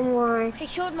 Don't worry. He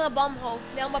killed my bumhole.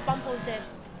 Now my bumhole's dead.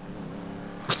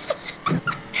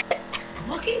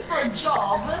 Looking for a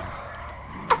job?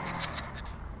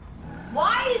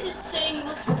 Why is it saying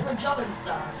looking for a job and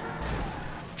stuff?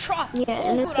 Trust. Yeah,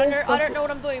 All and it good. says I don't know what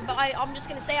I'm doing, but I'm just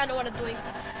gonna say I know what I'm doing,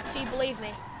 so you believe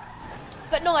me.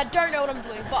 But no, I don't know what I'm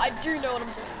doing, but I do know what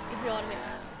I'm doing. If you know what I mean.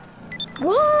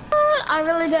 What? I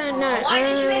really don't know. Why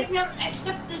did you make me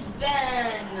accept this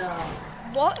ban?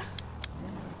 What?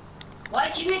 Why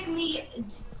did you make me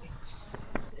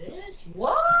this?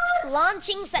 What?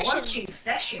 Launching session. Launching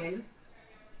session?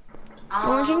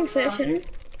 Launching session.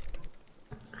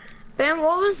 Ben,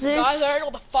 what was this? Guys, I don't know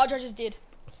what the fudge I just did.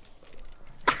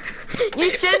 You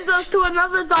sent us to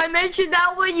another dimension.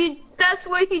 That's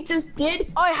what you just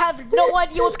did. I have no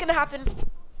idea what's gonna happen.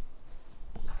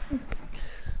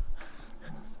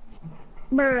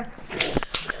 Bruh.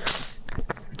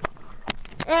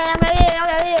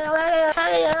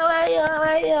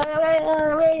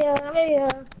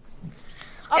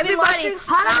 Everybody,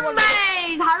 Harambes!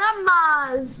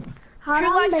 Who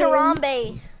likes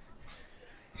Harambe?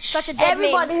 Such a dead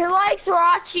Everybody meme. who likes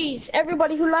Harachis.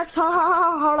 Everybody who likes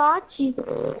Harachis.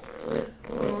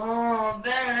 Oh,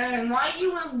 Ben, why did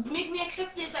you make me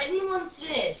accept this? I didn't want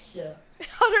this. I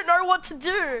don't know what to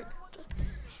do.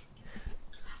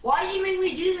 Why did you make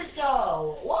me do this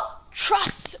though? What?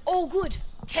 Trust. All good.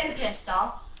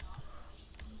 Tempesta.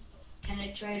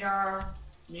 Penetrator.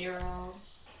 Nero.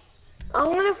 I'm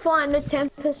gonna find the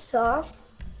Tempest Star.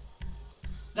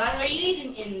 Guys, are you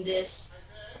even in this?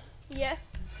 Yeah.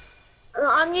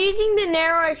 I'm using the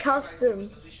Nero Custom.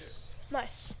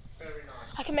 Nice.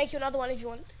 I can make you another one if you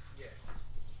want.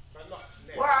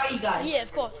 Where are you guys? Yeah,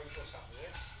 of course.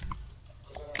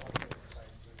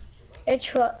 It's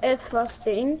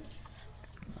thrusting.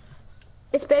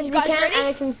 It's Benji guys Can, ready?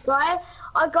 Anakin Sky.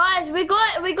 Oh guys, we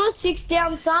got 6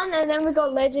 down Sun, and then we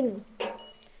got Legend.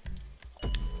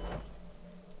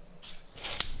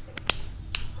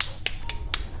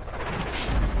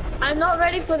 I'm not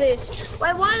ready for this.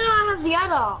 Wait, why do I have the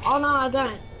other? Oh no, I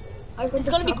don't. It's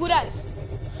gonna be good as.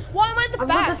 Why am I at the I've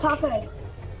back? got the taco.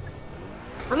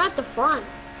 I'm at the front.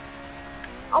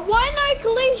 Oh, why no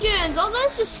collisions? Oh,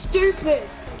 that's just stupid.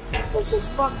 This is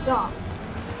fucked up.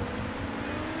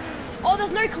 Oh,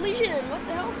 there's no collision. What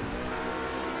the hell?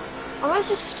 Oh, that's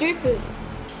just stupid.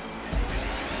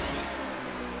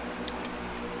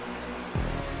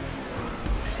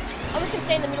 I'm just gonna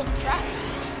stay in the middle of the track.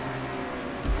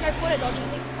 No point of dodging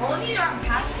things. All of you are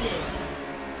passive.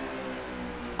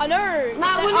 I know.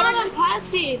 No, we're not on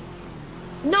passive.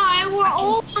 No, we're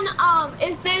all see. on,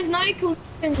 if there's no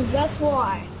collisions, that's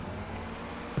why.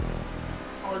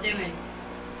 Oh, Damon.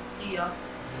 See ya.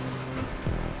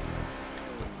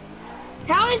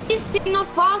 How is this thing not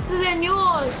faster than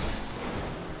yours?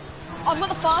 I've got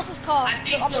the fastest car. I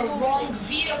picked I'm the still wrong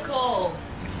vehicle.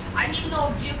 I need to know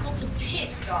a vehicle to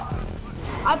pick.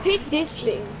 I picked this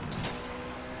thing.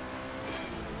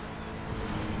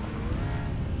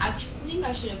 I think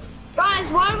I should have. Guys,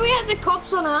 why do we have the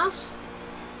cops on us?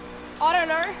 I don't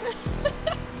know.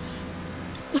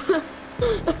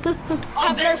 Oh,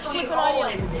 have no Ben, so flipping you're all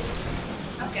idea. in this.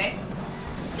 Okay.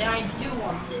 Then I do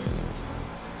want this.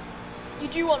 You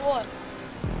do want what?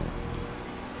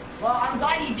 Well, I'm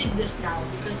glad you did this now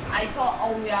because I thought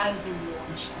only I was going to be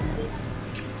launched on this.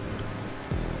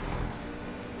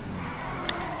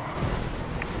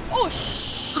 Oh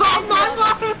shit! Oh, nice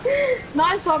one!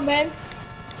 Nice one, man.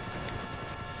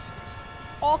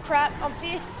 Oh crap! I'm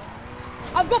 5th.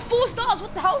 I've got 4 stars.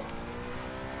 What the hell?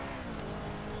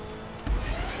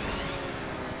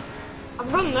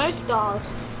 I've got no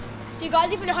stars. Do you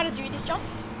guys even know how to do this jump?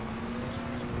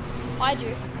 I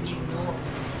do. You know.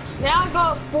 Now I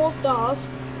got 4 stars.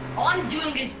 All I'm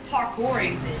doing is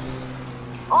parkouring this.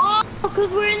 Oh,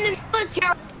 because we're in the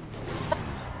military.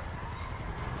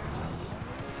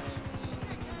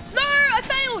 No, I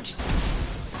failed.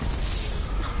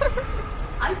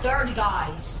 I'm 3rd,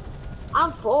 guys.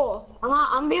 I'm 4th.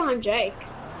 I'm behind Jake.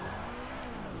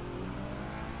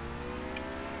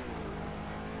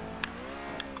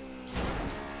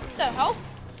 What the hell?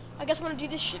 I guess I'm gonna do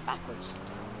this shit backwards.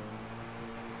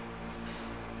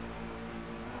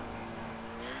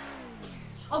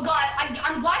 Oh god,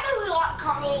 I'm glad that we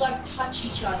can't really like touch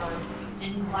each other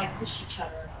and like push each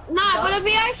other. No, but it'd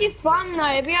be actually fun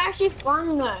though. It'd be actually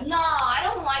fun though. No, I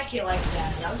don't like it like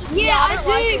that. That was just Yeah, I I, don't do,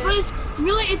 like it. but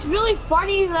it's really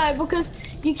funny though because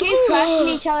you keep crashing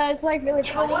each other. It's like really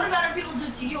yeah, but funny. what if other people do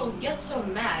to you? You'll get so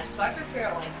mad. So I prefer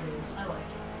it like this. I like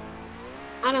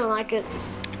it. I don't like it.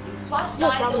 Plus, Yeah,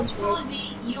 guys, that it'll was probably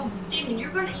be you. Damon,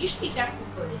 you should be thankful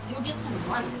for this. You'll get some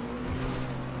money.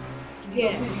 Yeah,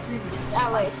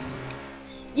 at least.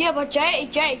 Yeah, but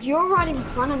Jake, you're right in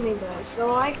front of me though,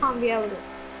 so I can't be able to.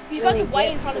 You guys are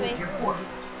way in front of me. You're fourth.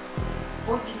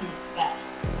 Fourth isn't bad.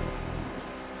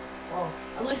 Well,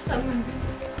 at least I'm gonna be.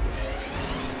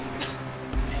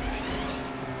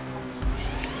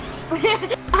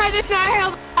 I don't know how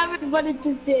that happened, but it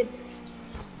just did.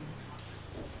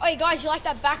 Oh, hey guys, you like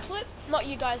that backflip? Not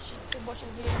you guys, just been watching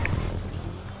the video.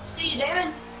 See you,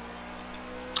 Damon.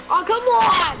 Oh, come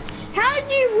on! How did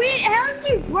you win? How did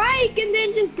you break and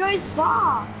then just go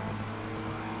far?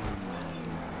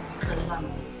 Because I'm a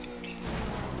wizard.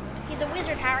 He's a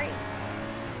wizard, Harry.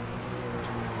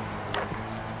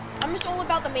 I'm just all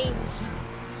about the memes.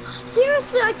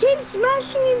 Seriously, I keep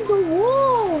smashing into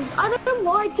walls. I don't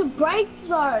like to break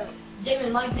though.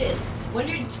 Damon, like this. When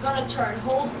you're gonna turn,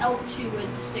 hold L2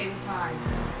 at the same time.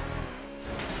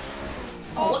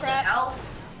 Oh, what crap. the hell?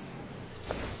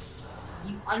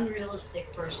 You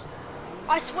unrealistic person.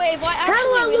 I swear, if I How do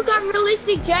actually I win look this-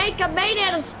 unrealistic, Jake? I'm made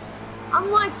out of.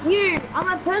 I'm like you. I'm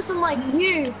a person like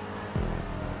you.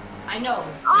 I know.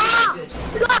 Ah! Good.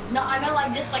 No, I meant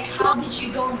like this. Like, how did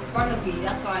you go in front of me?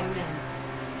 That's what I meant.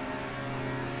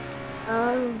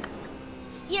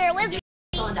 You're a wizard.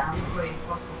 Slow down before you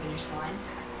cross the finish line.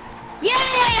 Yay!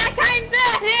 I came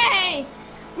back! Hey!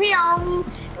 Meow!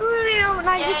 Meow! And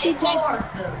I just see Jake.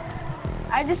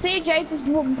 I just see Jake just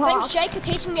walking Thanks, past. Jake, for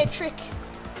teaching me a trick.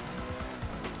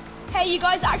 Hey, you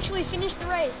guys actually finished the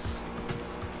race.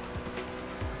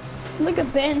 Look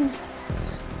at Ben.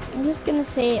 I'm just gonna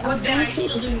say. But Ben, are you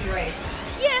still doing the race?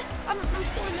 Yeah, I'm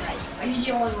still in the race. Are you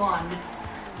the only one?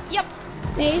 Yep.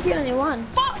 Yeah, he's the only one.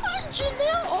 500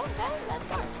 now. Okay, let's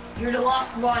go. You're the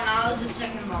last one. I was the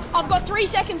second last. I've got 3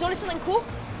 seconds. Want something cool?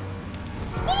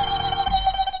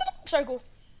 So cool.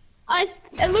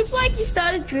 It looks like you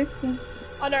started drifting.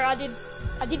 I know, I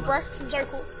did break some so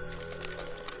cool.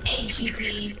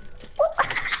 AGP.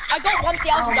 I got Oh my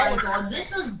 $1,000. god,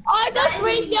 this was. I got that isn't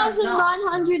even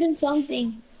 3,900 and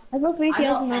something. I got enough.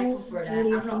 I'm not thankful for that. I'm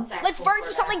 3,900. not thankful Let's vote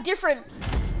for something different.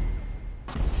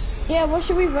 Yeah, what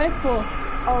should we vote for?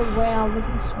 Oh wow, look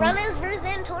at this. Runners versus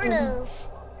Antornos.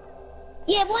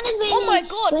 Yeah, one is Oh my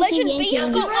god, Legend Beast Yeah,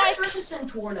 got like... versus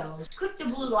Centornos. Click the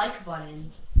blue like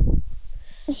button.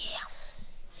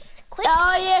 Click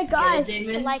Oh yeah, Get it, guys.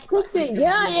 Damon? like Click button. it.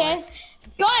 Yeah, yeah.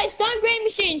 Guys, stone green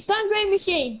machine, stone green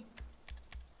machine.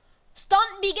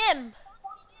 Stunt Big M.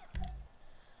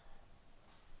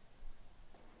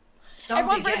 Stop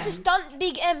Everyone vote again. for Stunt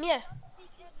Big M, yeah.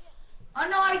 Oh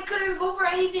no, I couldn't vote for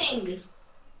anything. Is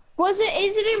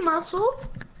it in muscle?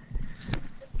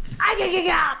 I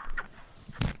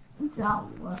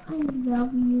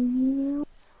love you.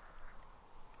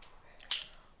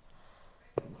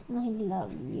 I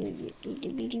love you. You see the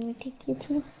video ticket.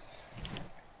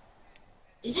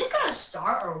 Is it gonna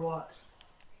start or what?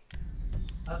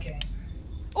 Okay.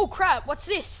 Oh crap, what's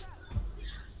this?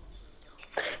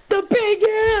 The big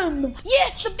M.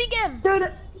 Yes, the Big M.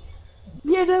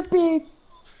 Yeah, the big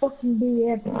fucking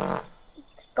big M.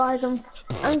 Guys,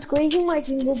 I'm squeezing my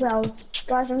jingle bells.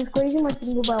 Guys, I'm squeezing my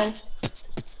jingle bells.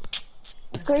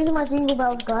 Squeezing my jingle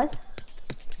bells, guys.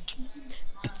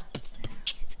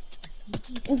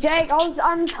 Jake,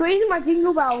 I'm squeezing my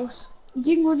jingle bells.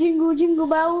 Jingle, jingle, jingle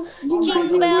bells. Jingle,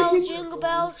 Jingle bells, jingle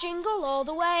bells, jingle all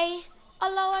the way.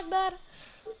 Allahu Akbar.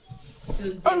 So,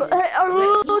 David, wait,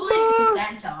 who believes in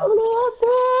Santa?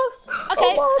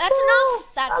 Okay, that's enough.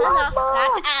 That's enough.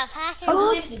 That's enough. Who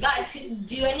believes, guys,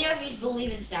 do any of you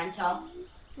believe in Santa?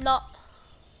 No.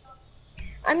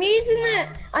 I'm using the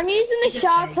It's okay.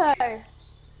 Chateau.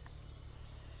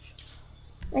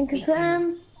 And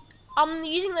confirm. I'm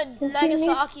using the Continue.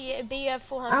 Nagasaki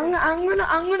BF400.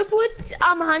 I'm gonna put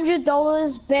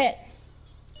 $100 bet.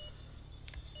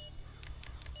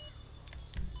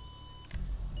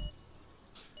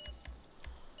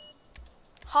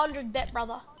 $100 bet,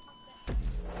 brother.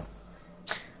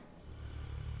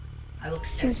 I look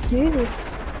sick. Let's do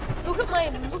this. Look at my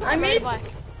I'm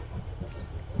motorbike.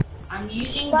 I'm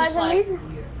using Guys, this I'm like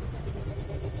using- weird.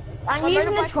 I'm My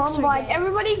using the motorbike Tron looks so bike. gay.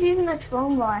 Everybody's using the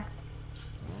Tron bike.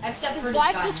 Except for The this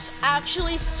bike guy. looks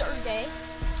actually so gay.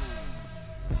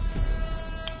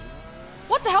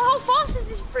 What the hell? How fast is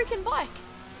this freaking bike?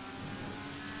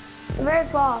 They're very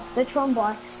fast. They're Tron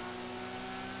bikes.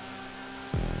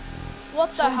 What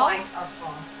the Some hell? bikes are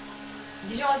fast.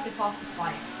 These are like the fastest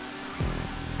bikes.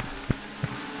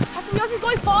 How come yours is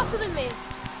going faster than me?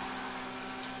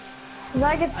 Cause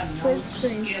I get I don't know, slipstream. it's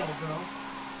just skill, bro.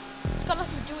 It's got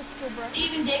nothing to do with skill, bro.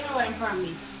 Even Damon went in front of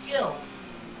me. It's skill.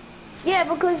 Yeah,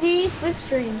 because you use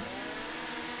slipstream.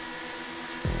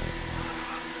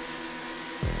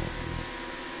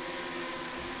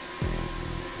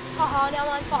 Haha, now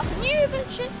I'm faster than you, but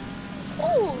shit.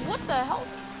 Ooh, what the hell?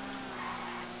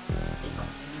 Piss off.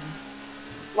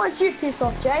 Why'd you piss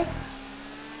off, Jake?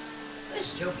 I'm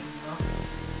just joking, bro.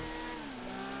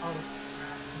 Oh,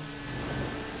 crap.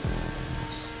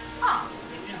 Ah,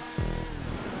 maybe not.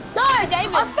 No,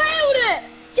 Damon. I failed it!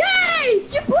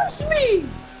 Jake, you pushed me!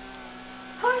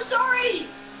 I'm sorry!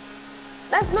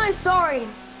 That's no sorry.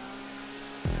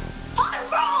 I'm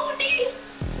wrong, dude!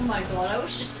 Oh my god, I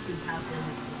wish this wasn't passive.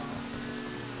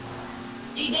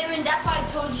 See, Damon, that's why I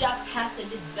told you that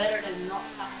passive is better than not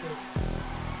passive.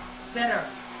 Better.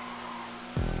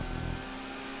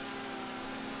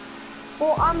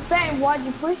 Well, I'm saying, why'd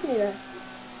you push me there?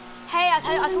 Hey, I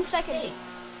took mistake. second.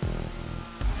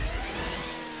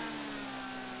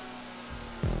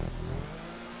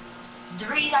 The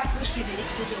reason I pushed you there is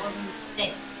because it was a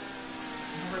mistake.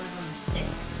 It was a mistake.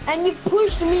 And you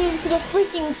pushed me into the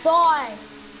freaking side.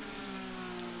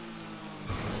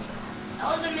 That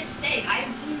was a mistake. I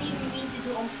didn't even mean to do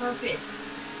it on purpose.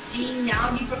 See, now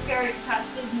do you prefer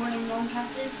passive more than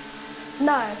non-passive?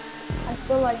 No, I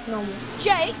still like normal.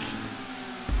 Jake,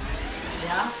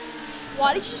 Yeah?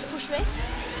 why did you just push me?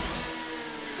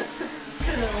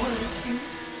 Because I wanted to.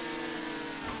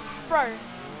 Bro,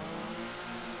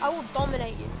 I will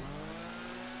dominate you.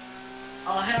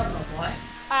 Oh, hell no, boy.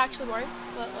 I actually won't,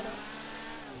 but whatever.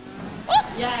 Oh!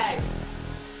 Yay!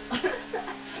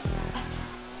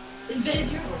 Ben,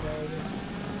 you're hilarious.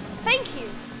 Thank you.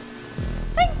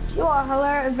 Thank you. You are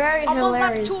hilarious, very I'm on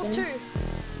lap hilarious. 2 of Ben. 2.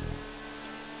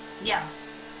 Yeah.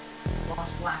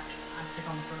 Lost lap. I have to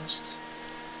come first.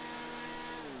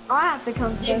 I have to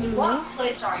come first. Damon, what me.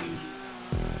 place are you?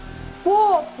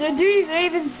 Fourth, did you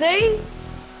even see?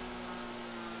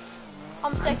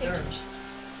 I'm I'm second. third.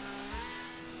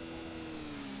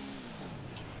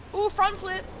 Ooh, front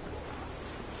flip.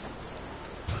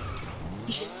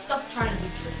 You should stop trying to do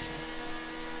trick shots.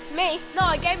 Me? No,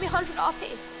 it gave me 100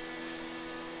 RP.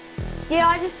 Yeah,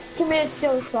 I just committed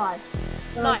suicide.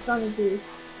 What I was Nice. trying to do. You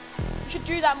should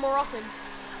do that more often.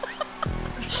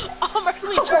 I'm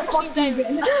really joking, David.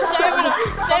 David, I'm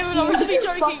really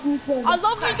Fuck joking. you so I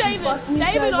love you, David. Fuck you so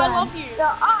David, I bad. love you.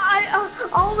 No, I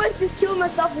almost just killed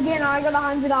myself again and I got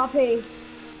 100 RP.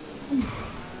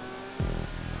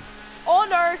 Oh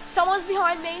no, someone's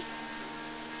behind me.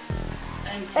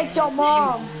 And It's your his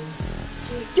mom. name is-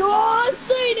 John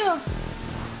Cena!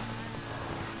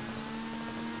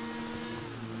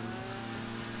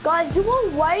 Guys, you were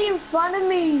way in front of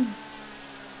me.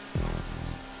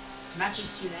 Match is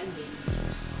soon ending.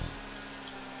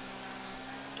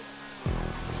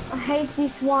 I hate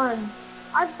this one.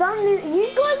 I've done it. You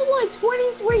guys are like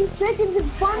 23 seconds in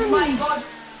front Oh of my me. god!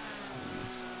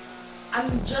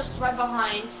 I'm just right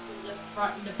behind the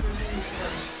front, the person who's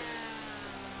first.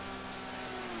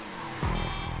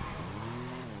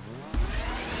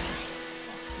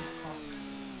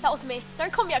 That was me.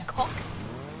 Don't call me a cock.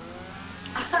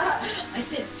 I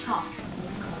said cock.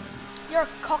 You're a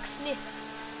cock sniff.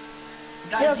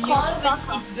 Guys, You're a do you know cock if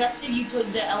sucker. it's best if you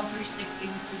put the L3 stick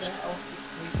into the L stick,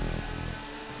 please?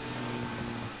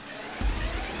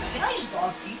 I think I just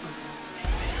got people.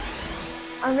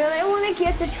 I really want to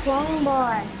get the Tron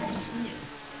by.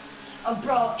 Oh,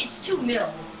 bro, it's 2 mil.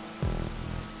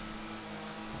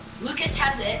 Lucas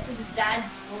has it because his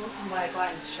dad's supposed to buy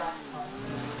a shot cards.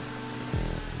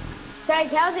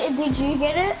 Jake, did you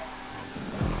get it?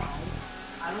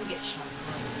 I don't get shot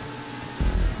cards.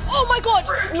 Oh my god!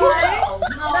 No,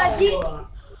 No, did-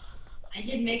 I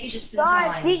did make it just in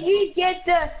Guys, time. did you get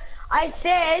the?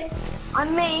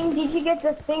 Did you get the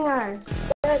thinger?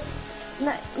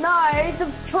 No, it's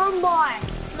a Tron bike.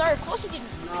 No, of course he didn't.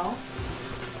 No.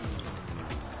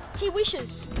 He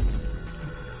wishes.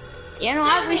 Yeah, no,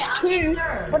 Damn I wish it, I'm too, in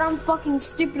third. but I'm fucking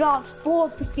stupid ass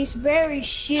fourth with this very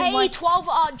shit. Hey, like, 12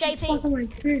 JP. fucking my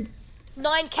food.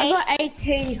 9k. I got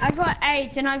 18. I got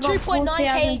 8, and I got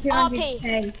 2.9K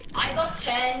 4,200K. I got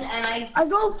 10 and I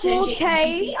got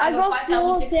 4K. I got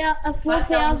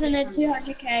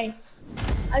 4,200K.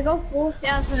 I got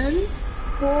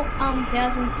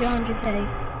 4,200K.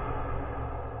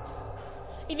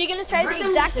 If you're gonna say the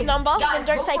exact number, then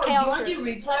don't say Do K you want after. to do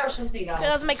replay or something else? It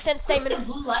doesn't make sense, Click Damon. the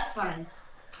blue like button.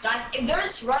 Guys, if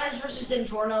there's runners versus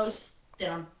Intornos,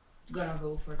 then I'm gonna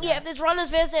go for that. Yeah, if there's runners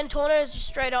versus Antornos, just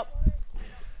straight up.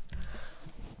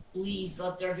 Please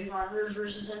let there be runners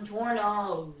versus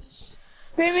Intornos.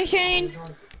 Free machine.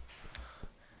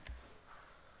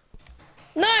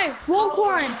 No, walk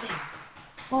one.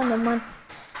 Oh, no, man.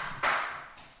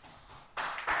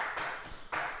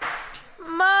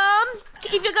 Mom,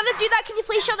 if you're gonna do that, can you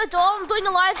please shut the door? I'm doing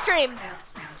a live stream.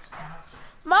 Bounce, bounce, bounce.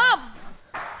 Mom!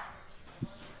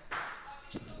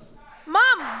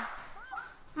 Mum!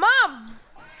 Mum!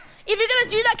 If you're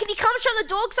gonna do that, can you come shut the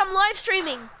door? 'Cause I'm live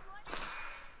streaming.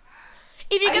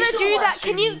 If you're Are you gonna still do live that,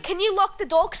 streaming? can you lock the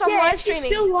door? 'Cause I'm Yeah, live it's streaming.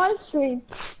 still live stream.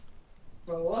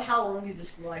 Bro, how long is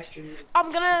this live stream?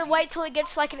 I'm gonna wait till it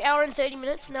gets like an hour and 30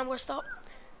 minutes, and then I'm gonna stop.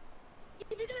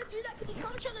 If you're gonna do that, can you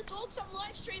come shut the door? 'Cause I'm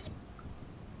live streaming.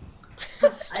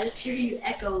 I just hear you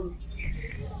echo.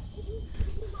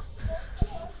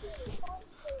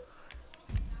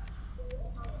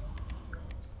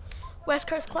 West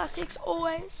Coast Classics,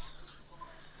 always.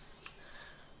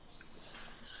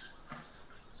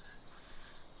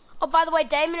 Oh, by the way,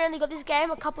 Damon only got this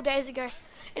game a couple days ago,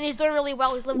 and he's doing really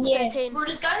well. He's level Yeah. 13. Bro,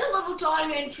 this guy's a level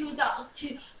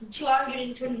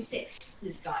 226.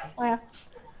 This guy. Well,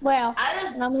 Other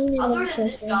I'm only than level this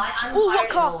 13. guy, I'm Ooh, what higher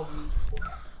than car? all of these.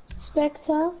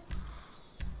 Spectre.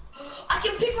 I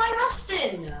can pick my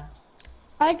Rustin.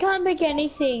 I can't pick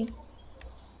anything.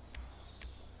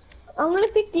 I'm gonna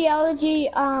pick the allergy.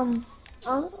 I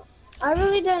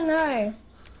really don't know.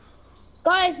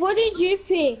 Guys, what did you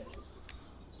pick?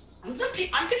 I'm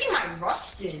picking my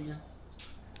Rustin.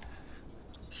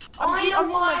 Oh, I know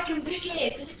why I can pick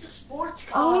it, because it's a sports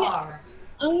car.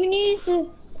 I'm gonna use a.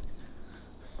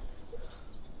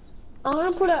 I'm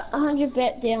gonna put 100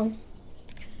 bet down.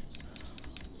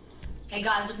 Hey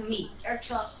guys, look at me. Air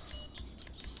trust.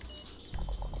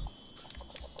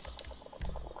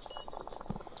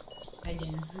 I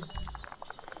didn't.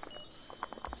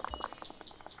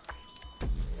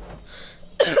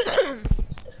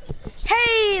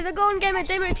 Hey, the Golden Gamer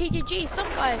Damon TGG. Sup,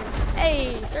 guys?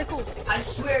 Hey, so cool. I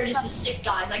swear this is sick,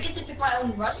 guys. I get to pick my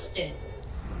own Rustin.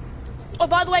 Oh,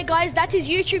 by the way, guys, that's his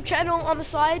YouTube channel on the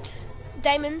side.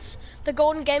 Damon's. The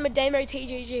Golden Gamer Damo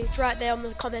TGG. It's right there on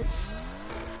the comments.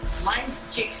 Mine's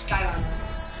Jake Skyrunner.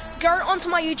 Go onto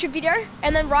my YouTube video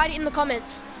and then write it in the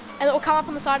comments. And it will come up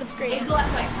on the side of the Hey, screen. go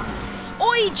that's my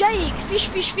Oi, Jake! Fish,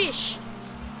 fish, fish.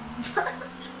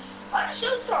 I'm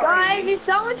so sorry. Guys, is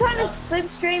someone trying to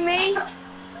slipstream me?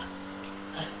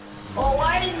 Oh,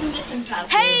 why doesn't this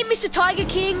impassive? Hey, Mr. Tiger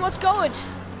King, what's good?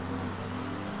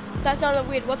 That sounded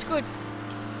weird. What's good?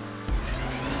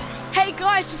 Hey,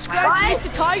 guys, subscribe Guys, to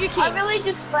Mr. Tiger King. I really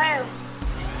just failed.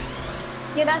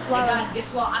 Yeah, that's Hey why. guys,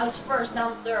 guess what? I was first,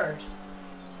 now I'm third.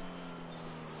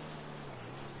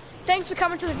 Thanks for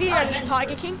coming to the video, Mr.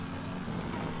 Tiger King.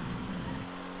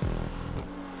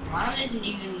 Rylan isn't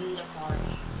even in the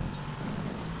party.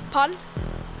 Pardon?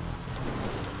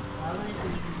 Rylan isn't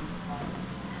even in the party.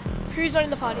 Who's on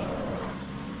the party?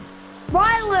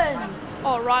 Rylan!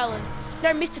 Oh, Rylan. No,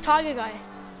 Mr. Tiger guy.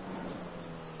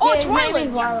 Oh, Yeah, it's his name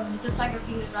is Rylan. Rylan. Mr. Tiger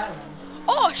King is Rylan.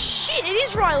 Oh, shit, it is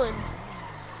Rylan.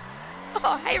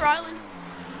 Oh, hey, Rylan.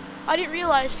 I didn't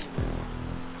realize.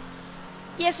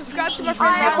 Yeah, subscribe to my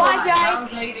friend Alright, bye, Rylan. Jake.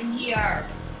 Rylan's not even here.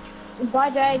 Bye,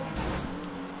 Jake.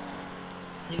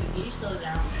 Dude, can you slow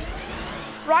down?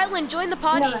 Rylan, join the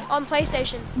party No. on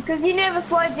PlayStation. Because you never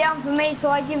slowed down for me, so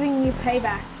I'm giving you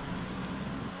payback.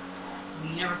 You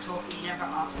never told me, you never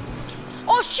asked me.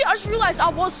 Oh, shit, I just realized I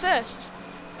was first.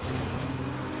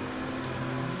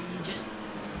 You just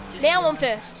Now I'm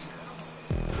first.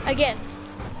 Again.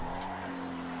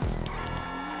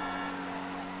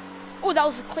 Oh, that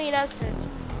was a clean ass turn.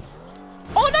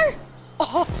 Oh no!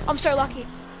 Oh, I'm so lucky.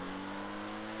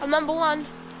 I'm number one.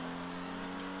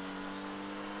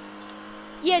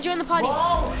 Yeah, join the party.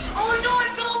 Whoa! Oh no, I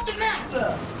fell off the map!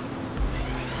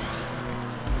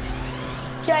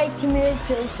 Jake committed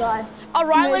suicide. Oh,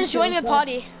 Rylan's No, joining the suicide.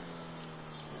 party.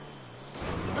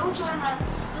 Don't join my...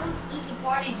 Don't leave the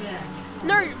party, Ben.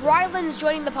 No, Rylan's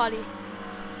joining the party.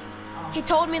 He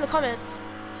told me in the comments.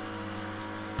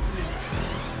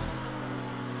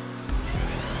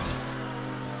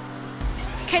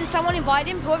 Can someone invite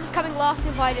him? Whoever's coming last,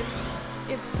 invite him.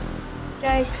 If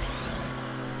Jake.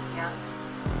 Yeah.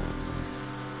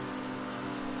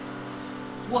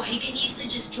 Well, he can easily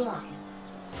just join.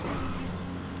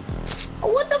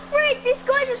 What the frick? This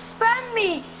guy just spammed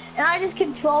me, and I just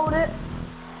controlled it.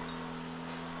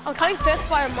 I'm coming first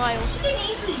by a mile. He can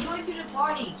easily join through the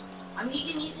party. I mean,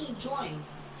 he can easily join.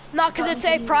 No, because it's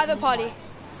a private party.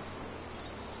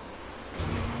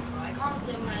 I can't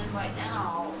say when right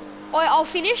now. Oh, I'll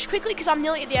finish quickly because I'm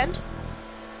nearly at the end.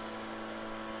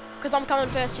 Because I'm coming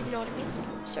first, if you know what I mean.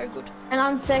 So good. And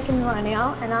I'm second right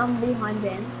now, and I'm behind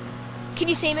Ben. Can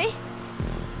you see me?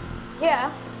 Yeah.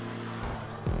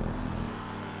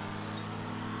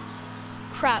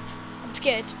 Crap. I'm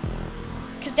scared.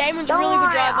 Because Damon's a Don't really good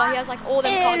worry, driver. He has like all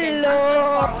them car games. I'm so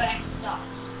far away, I suck.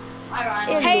 Hi,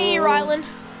 Ryan. Hey, Rylan.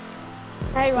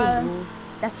 Hey, Rylan.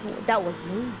 That was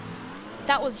me.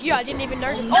 That was you. I didn't even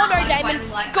notice. Now Oh no, I Damon, finally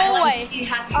like, go I like away. to see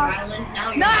Happy Island. Now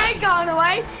you're No, I ain't going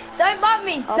away. Don't bump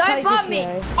me. Don't bump me.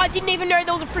 I didn't even know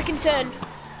there was a freaking turn.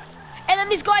 And then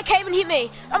this guy came and hit me.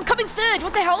 I'm coming third.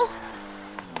 What the hell?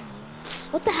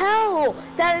 What the hell?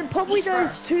 Then probably Who's those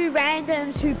first? two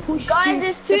randoms who pushed Guys, you.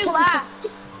 there's They're two probably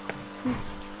laps.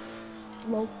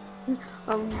 Lol.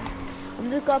 I'm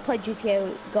just gonna play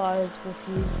GTA guys with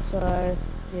you, so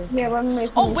yeah. Yeah, when we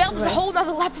Oh finish well, the there's a whole race.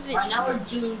 nother lap of Right this. now we're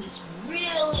doing this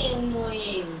really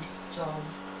annoying job.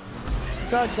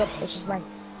 So I dropped this race.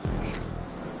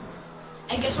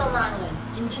 And guess what, Ryan?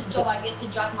 In this job, I get to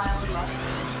drive my own Mustang.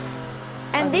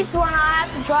 And this one I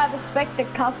have to drive a Spectre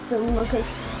Custom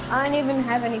because I don't even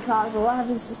have any cars. All I have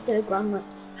is just a Grumlet.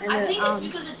 And I think it's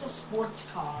because it's a sports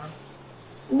car.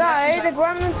 No, have to the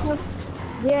drive- Grumlet's not.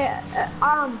 Yeah,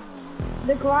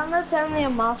 the Grumlet's only a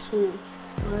muscle.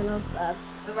 So that's bad.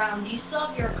 Around, do you still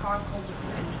have your car called the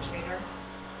Penetrator?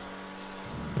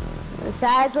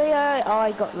 Sadly,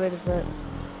 I got rid of it.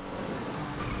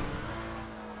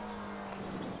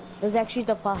 It was actually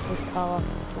the fastest car.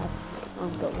 I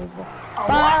got rid of it. Oh,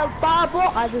 But I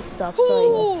bought other stuff, so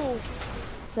Ooh. yeah.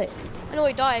 So, I know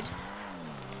he died.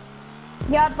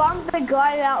 Yeah, I bumped the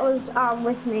guy that was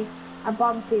with me. I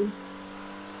bumped him.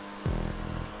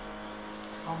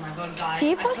 Oh my god, guys.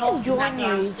 See if I fell can off the join map, but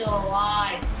I'm you. still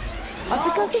alive. I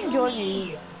think No, I can kill join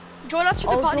me. you. Join us for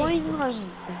the I'll party. join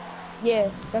yeah,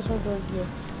 that's what I'm doing here.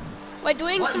 We're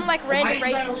doing What? some like Why are random you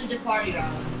trying to races. leave the party,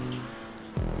 Ryan?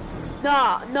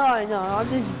 No, I'm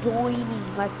just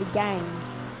joining like the game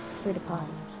through the party.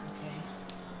 Okay.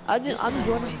 I'm This is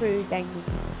joining annoying. through Damon.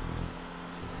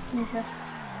 Okay.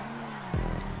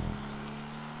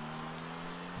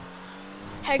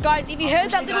 Hey guys, if you I heard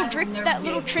wish that the little guys trick, would never that be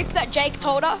little able trick to- that Jake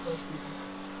told us,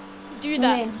 do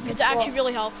that Yeah, because it that's actually what-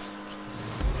 really helps.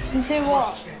 You do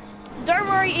what? Don't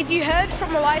worry if you heard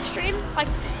from a live stream like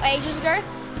ages ago,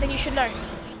 then you should know.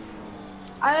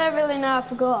 I don't really know. I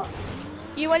forgot.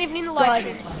 You weren't even in the live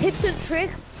stream. Like, tips and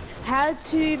tricks how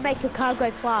to make your car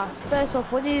go fast. First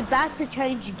off, when you're about to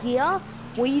change gear,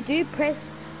 what you do, press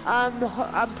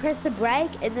press the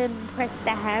brake and then press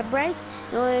the handbrake.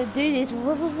 And do this, and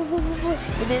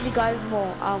then it goes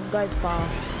goes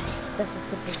fast. That's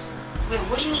the tip. Wait,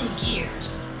 what do you mean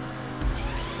gears?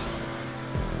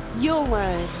 You'll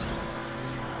learn.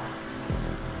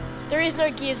 There is no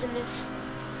gears in this.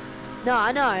 No,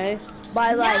 I know.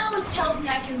 By like, Now it tells me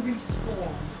I can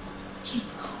respawn.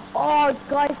 Jesus. oh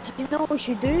guys, do you know what we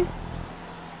should do?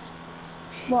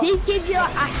 What? He gives you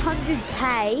like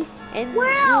 100k, and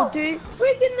Wow! we'll do.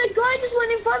 Freaking the guy just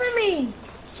went in front of me.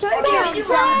 So Oh, yeah, we do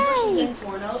insane. rounds versus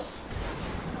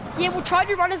Tornos. Yeah, we'll try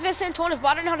to run as vs Antonis, but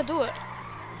I don't know how to do it.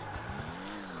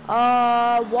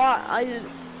 What?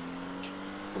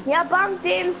 Yeah, bumped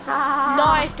him.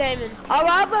 Nice, Damon.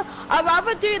 I'd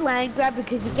rather do land grab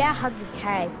because you get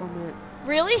 100k from it.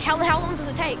 Really? How long does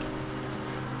it take?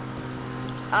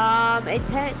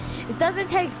 It doesn't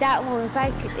take that long. It's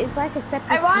like a separate.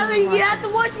 Hey, Riley, team, you like- have to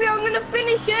watch me. I'm gonna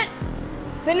finish it.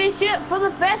 Finish it for the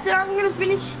best, and I'm gonna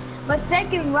finish my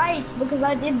second race because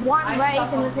I did one I race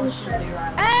suck, and I finished unfortunately, first.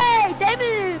 Riley. Hey,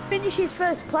 Damon finishes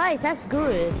first place. That's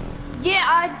good. Yeah,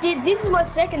 I did. This is my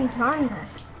second time.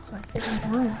 It's my second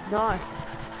time. Nice.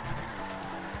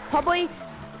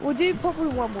 We'll do probably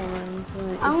one more round.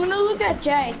 So I'm gonna look at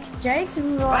Jake's. Jake's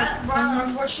right. Riley,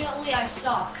 unfortunately, I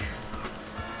suck.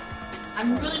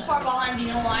 I'm really far behind, you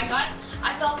know why, guys?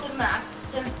 I fell off the map,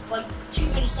 then, like, 2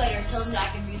 minutes later, telling me I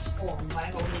can respawn by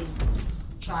holding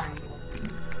triangle.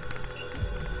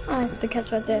 Oh, the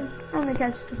cat's right there. And the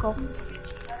cat's took off.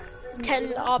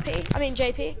 10 RP. I mean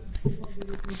JP.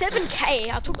 7k.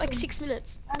 I took like 6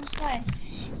 minutes. I'm sorry.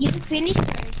 You finished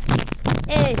first.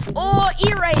 hey, Oh,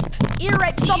 ear rape. Ear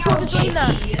rape. Stop whoever's doing that.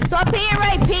 stop ear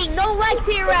raping. No likes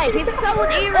ear rape. If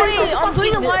someone ear rapes, Wait, I'm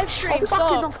doing a live stream, I'll fucking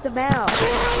stop. knock them out.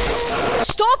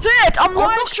 Stop it! I'm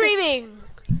live not- streaming.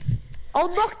 I'll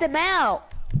knock them out.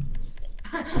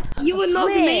 You would knock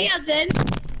swear. me out then.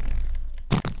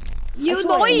 You would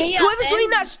swear. knock Wait, me out whoever's then. doing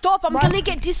that, stop. I'm What? gonna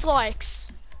get dislikes.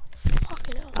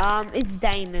 Fucking hell. It's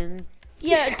Damon.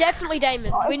 Yeah, definitely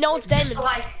Damon. We know it's Damon.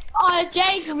 Dislike. Oh,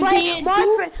 Jake, Wait, my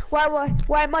do-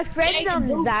 friend, my friend Jacob,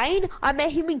 do- Zane, I met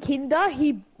him in Kinder.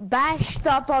 He bashed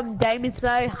up on Damon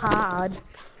so hard.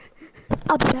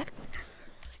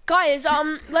 Guys,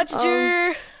 let's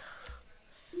do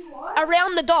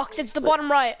around the docks. It's the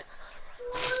bottom right.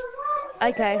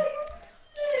 Okay.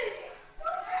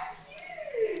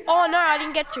 Oh no, I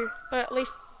didn't get to. But at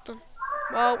least,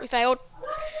 well, we failed.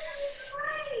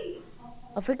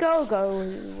 I think I'll go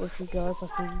with you guys. I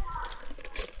think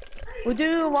we'll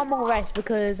do one more race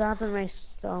because I haven't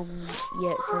raced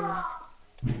yet. So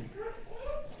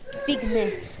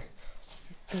bigness.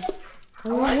 I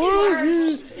want want you.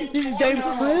 you. This is Damon.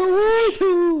 I want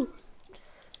you.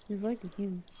 He's like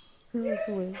him. That's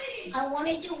weird. I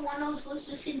wanted to one of those was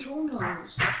the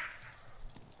Centurions.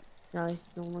 No,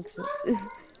 no one likes it.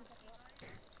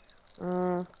 I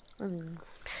don't know.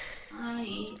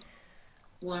 I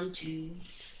want to.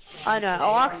 I know.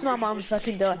 I'll ask my mum if I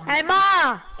can do it. Hey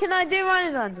Ma, can I do one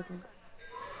of those?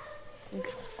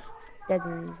 That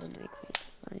didn't even make sense.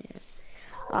 So,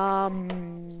 yeah.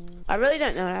 I really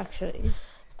don't know actually.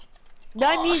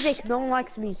 No music. No one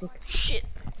likes music. Shit.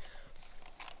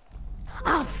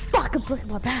 Oh fuck! I'm breaking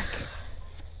my back.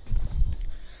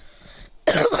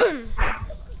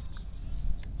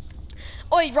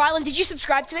 Oi, Rylan, did you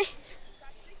subscribe to me?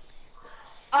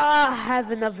 I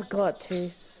haven't never got to.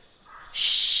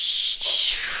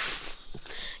 Shh.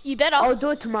 You better. I'll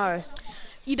do it tomorrow.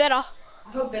 You better.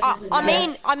 I hope Ben I doesn't mean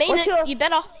What's it. your- You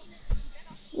better.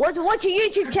 What's your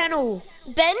YouTube channel?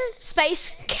 Ben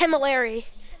space Camilleri.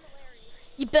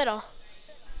 You better.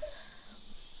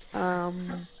 Okay.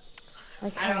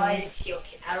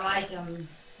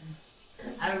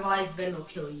 Otherwise Ben will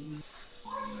kill you.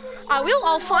 I will.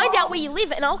 I'll find out where you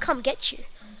live and I'll come get you.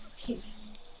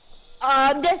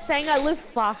 I'm just saying I live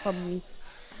far from you.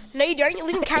 No, you don't. You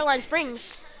live in Caroline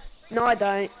Springs. No, I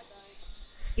don't.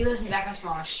 He lives in back on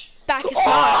Smosh. Back is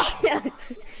Smosh.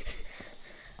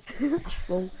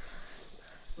 Well,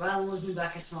 Rylan lives in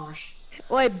back of Smosh.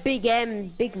 wait, Big M,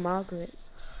 Big Margaret.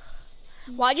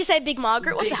 Why'd you say Big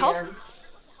Margaret? What the hell?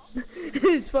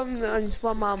 It's from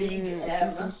Big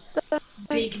Simpsons.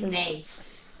 Big Nate.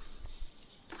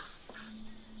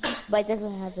 But it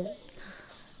doesn't have it.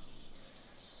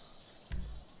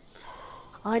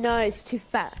 I know, it's too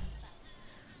fat.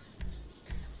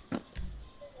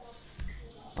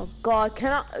 Oh god,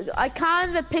 I can't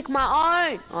even pick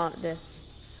my own! Oh, there.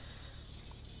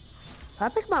 Can I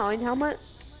pick my own helmet?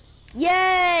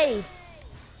 Yay!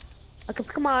 I can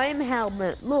pick my own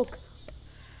helmet, look!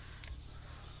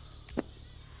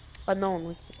 But no one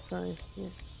likes it, so, yeah.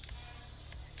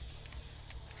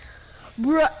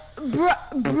 Bruh,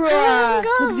 look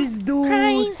at this dude!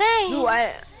 Crazy. Dude,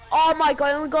 oh my god,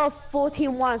 I only got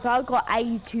 14 ones, I got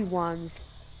 82 ones.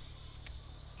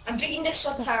 I'm picking the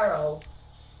Shotaro.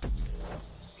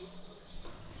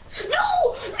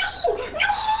 No!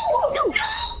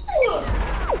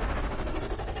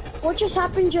 What just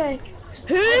happened, Jake?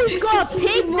 Who's got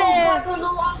picked Back it? on the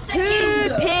last Who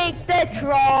second. picked the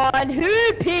Tron?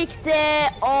 Who picked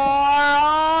it?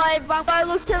 Oh, everyone go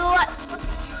look to the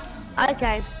left.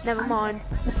 Okay, never mind.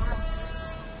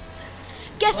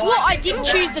 Guess what? I didn't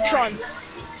choose the Tron.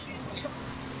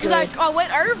 Because I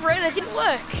went over it and it didn't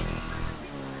work.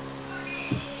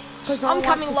 I'm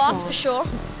coming last for sure.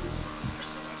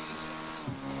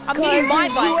 I'm using my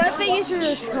bike. Whoever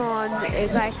uses the Tron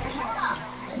is like,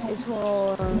 is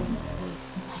for,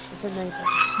 it's a neighbor.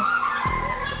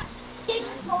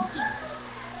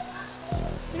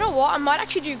 You know what? I might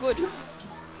actually do good.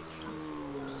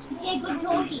 Yeah, good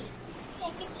naughty.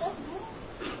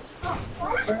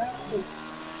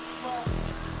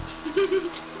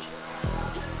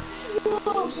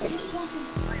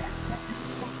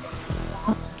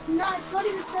 No, it's not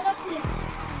even set up yet.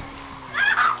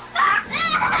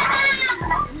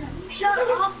 Shut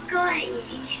up,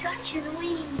 guys. You're such an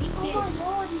annoying dickhead. Oh my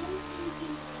god, you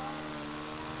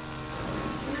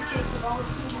don't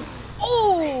see me.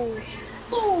 Oh!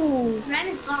 Oh, man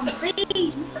is gone,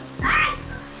 please. Ah!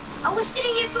 I was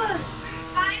sitting here first.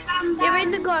 Yeah, we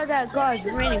need to go that guy's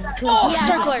winning because Oh, he so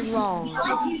has close. it wrong.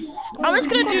 I'm just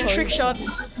gonna do trick shots.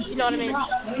 You know what I mean?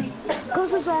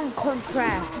 Because it's on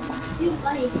contract.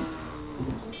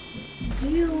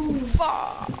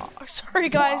 Fuck. Sorry,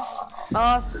 guys.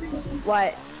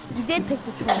 Wait. You did pick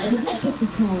the Tron.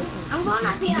 I'm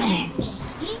gonna be happy.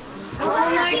 Oh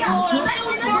my god, I'm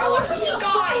so far away from you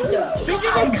guys! This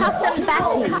is a custom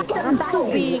battle.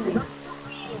 I'm being.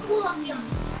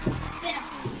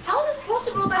 How is this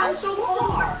possible that I'm so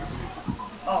far?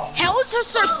 Oh. How is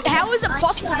it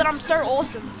possible that I'm so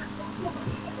awesome?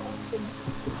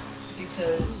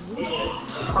 Because it is.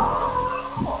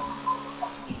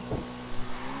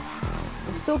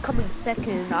 I'm still coming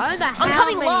second. I don't know how I'm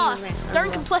coming many last. rounds-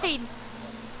 Don't complain.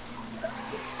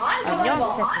 I'm you're coming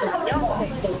lost. second. Don't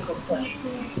lost, don't complain.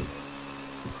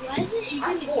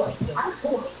 I'm fourth.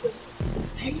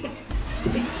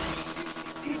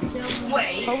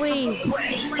 Wait. Are we?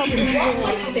 Is last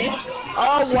place fifth?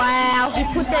 Oh wow, he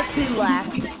put that 2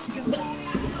 laps.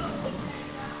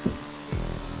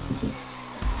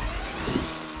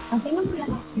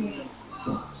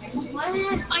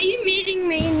 Are you meeting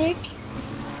me, Nick?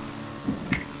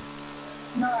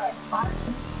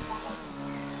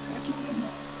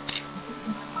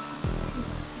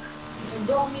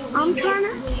 Don't mute me, I'm Nick, trying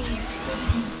to- please.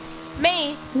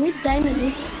 Me? Mute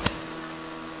Damon.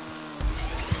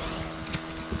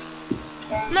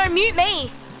 No, mute me.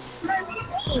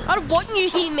 I don't want you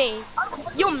to hear me.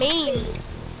 You're mean.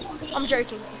 I'm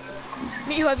joking.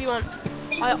 Mute whoever you want.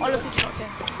 I honestly do not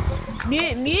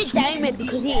care. Mute Damon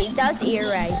because he does ear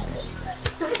rape.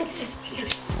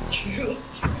 True.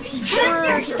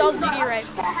 True, he does do ear rape.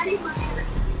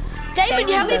 Damon,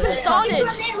 you haven't even started.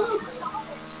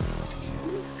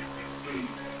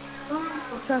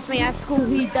 Trust me, at school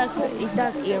he does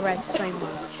ear rape so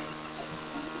much.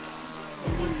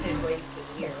 He's still waiting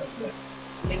for the ear.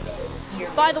 Make the ear.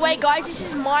 By the way, guys, this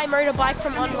is my motorbike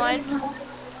from online.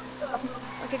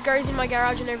 Like it goes in my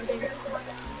garage and everything.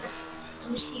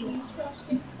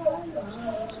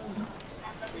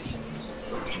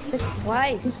 Six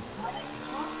twice.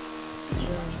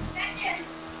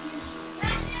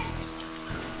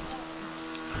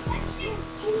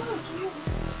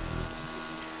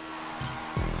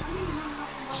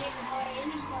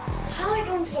 How am I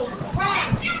going so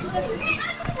crap? It's 'cause I put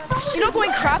this. You're not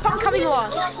going crap, I'm coming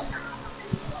last.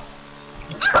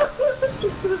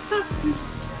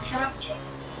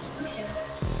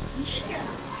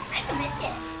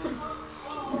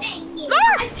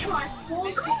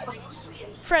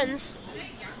 Friends?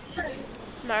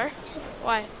 No.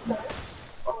 Why? No.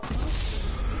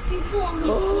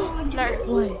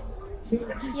 Why?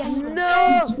 Yes.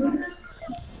 No!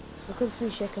 Because we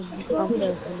check him.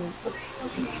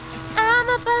 I'm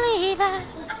a believer.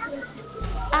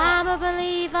 I'm a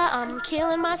believer. I'm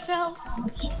killing myself.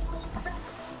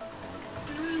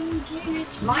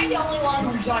 Am I the only one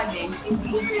who's driving?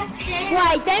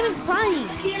 Wait, Damon's playing.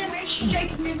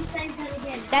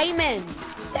 Damon.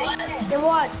 Then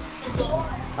what?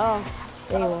 Oh,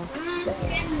 there you are.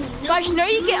 Guys, you know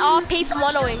you get RP for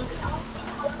monoing.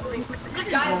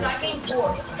 Guys, I came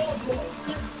fourth.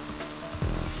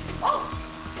 Oh!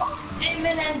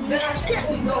 Damon and Ben are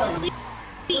still going.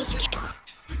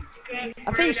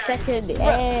 I finished second.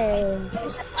 Hey.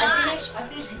 I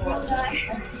finished fourth.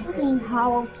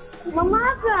 How? My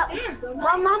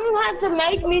mom had to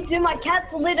make me do my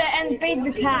cat's litter and feed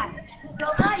the cat.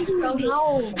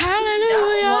 No.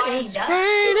 Hallelujah.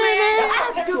 That's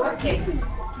how pets working.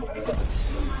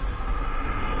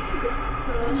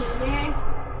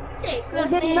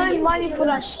 There's no money for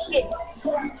that shit.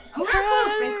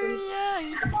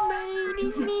 Hallelujah.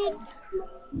 It's made me.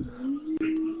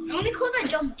 I'm gonna call my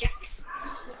dog Jax.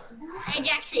 Hey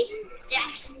Jaxie.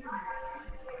 Jax.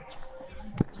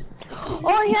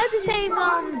 Oh, he has the same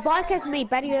bike as me,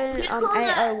 Betty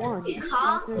 801.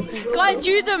 Guys,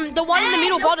 do the one in the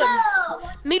middle bottom.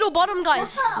 Middle bottom,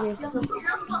 guys.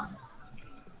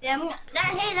 Yeah,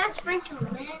 hey, that's Franklin,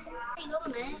 man. How you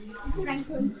going, man?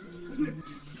 Franklin.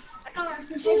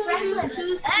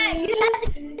 Hey, you had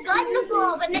the gun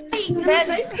before, but now you got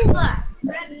the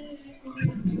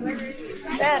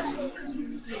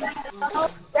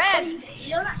over. Ben,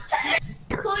 You're not.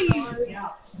 I call you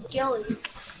Joey.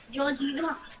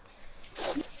 Georgina.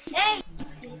 Hey,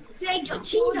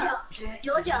 Georgina.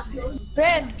 Georgia.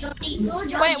 Ben,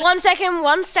 Georgia. Wait, 1 second,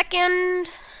 1 second.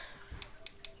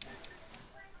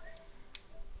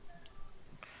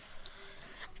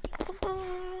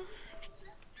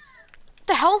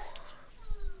 The hell?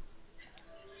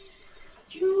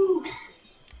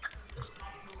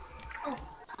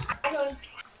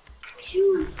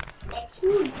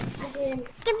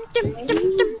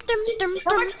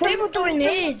 how much people do we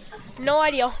need? No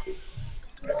idea.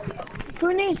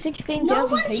 We need 16,000 No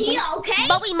one's people. here, okay?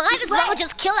 But we might as well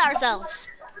just kill ourselves.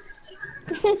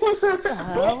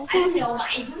 Oh. I don't know. I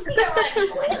do think I want to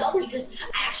kill myself because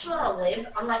I actually want to live,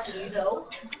 unlike you, though.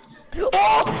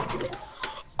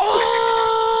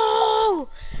 Oh!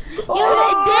 They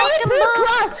put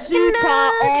class super.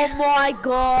 Oh my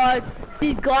god.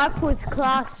 This guy puts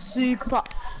class super.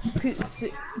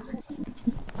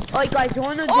 Oh, guys, you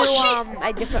wanna do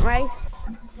a different race?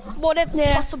 Whatever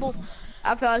possible.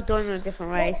 I feel like doing a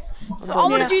different race. I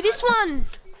want to do this one.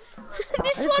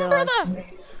 This I one, feel brother.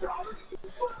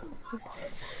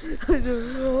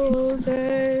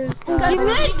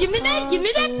 Give me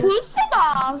that pussy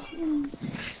balls.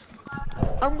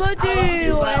 I'm gonna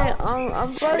do.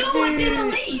 I'm gonna No, I do.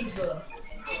 didn't leave.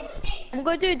 I'm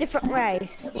gonna do a different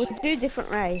race. We'll do a different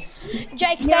race.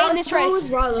 Jake, stay in this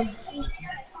race.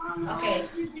 Okay.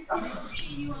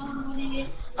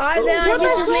 Alright, then I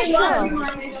get this next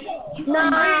one.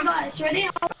 Nah, guys, ready?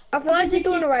 I feel like just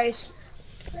doing a race.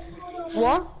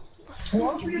 What?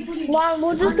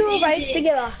 We'll just do a race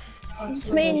together. It's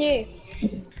me and you.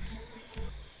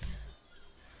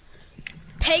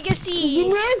 Pegasus. Give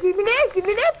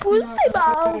me that pussy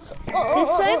balls. There's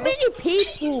so many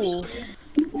people.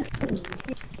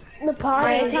 The party.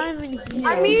 I can't even hear. I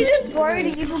muted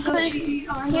Brody because he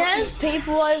has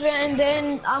people over, and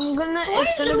then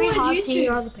it's gonna be hard to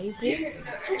hear other people.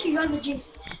 Trick you guys are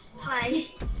just hi.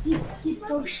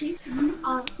 Dog shit.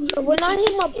 But when I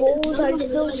hit my balls, I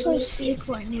feel so sick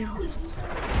right now.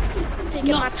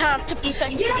 Taking my time to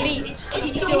perfect the beat.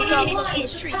 Still got the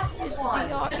street.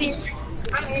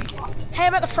 Hey,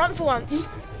 I'm at the front for once.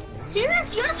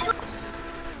 Serious?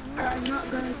 I'm not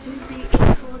going to be in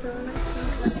for the rest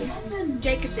of the day.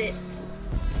 Jake is it.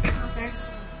 Okay.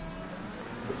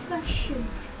 Special.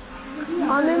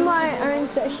 I'm in my own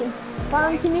session.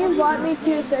 Can you invite me to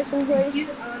your session, please?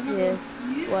 Yeah.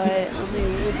 Wait,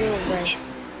 we're doing this.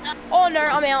 Oh no,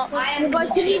 I'm out. Yeah,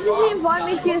 but can you just invite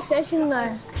me to your session,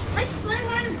 though?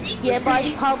 Yeah, but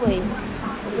it's public.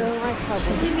 We're doing like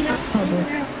public.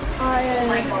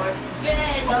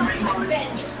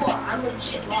 Ben, guess what? I'm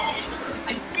legit lost.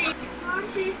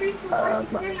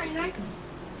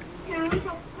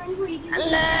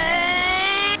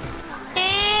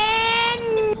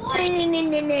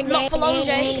 Not for long,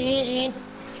 Jake.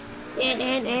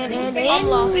 I'm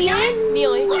lost.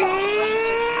 Nearly.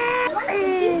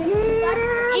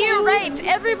 Ear rape!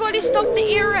 Everybody stop the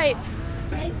ear rape!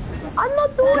 I'm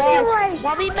not doing it right.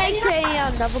 Let me make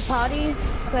another party,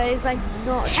 so it's like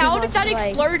not. How did that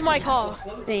explode my car?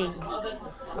 Thing.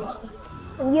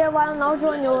 Yeah, well, I'll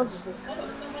join yours.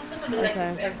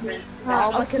 Okay.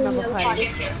 I'll make another party.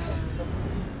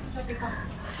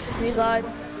 Hey guys,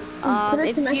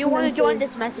 if you want to join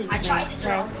this message, okay?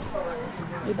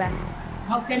 You back.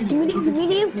 Give me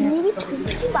the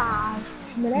pussy balls.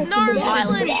 No, Rylan!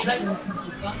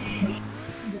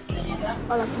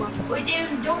 Wait,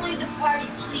 Damon, don't leave the party,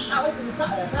 please.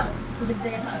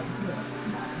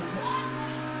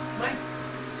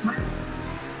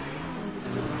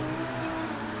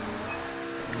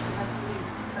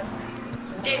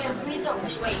 Damon, please don't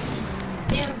wait.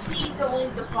 Damon, please don't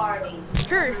leave the party.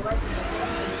 Sure.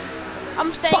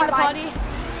 I'm staying in the party.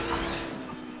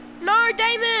 No,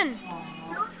 Damon!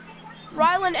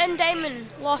 Rylan and Damon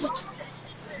lost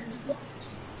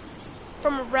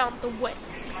from around the way.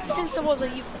 Since there was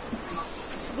a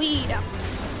weed out.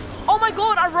 Oh my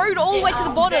god, I rode all the way to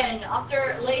the bottom. Ben,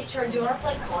 after later, do you want to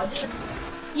play COD?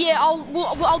 Yeah,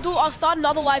 I'll start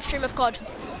another live stream of COD.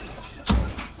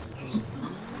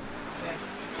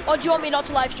 Or do you want me not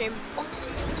to live stream?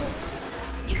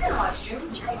 You can live stream.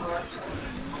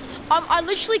 I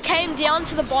literally came down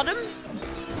to the bottom.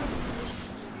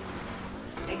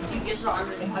 You guess what?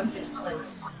 I'm 5th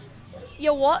place.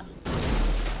 You're what?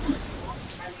 I'm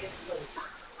 5th place.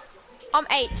 I'm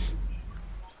 8th.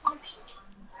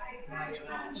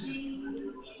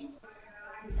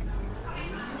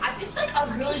 I picked like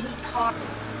a really good car.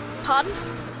 Pardon?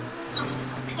 I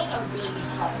picked like a really good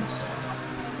car.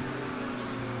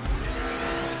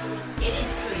 It is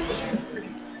pretty.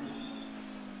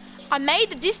 I made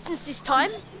the distance this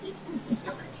time.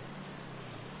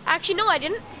 Actually, no, I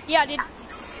didn't. Yeah, I did.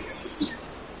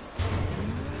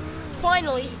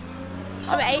 Finally.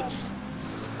 I'm 8th.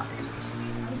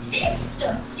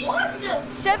 6th. What?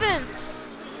 7th.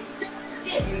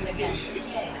 5th again.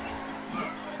 Yay.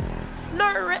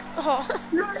 No, oh.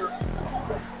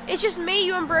 It's just me,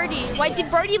 you, and Brody. Wait, did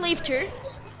Brody leave too?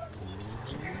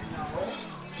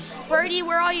 Brody,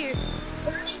 where are you?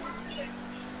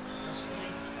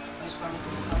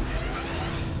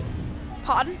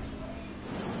 Pardon?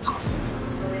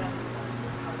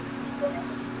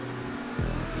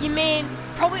 You mean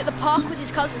probably at the park with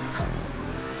his cousins?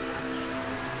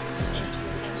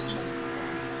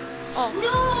 Oh.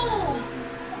 No!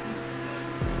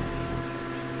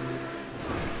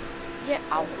 Yeah,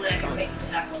 I'll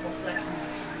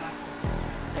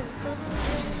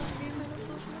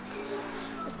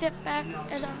step back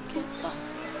and I'll kick off.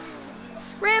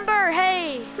 Rambo,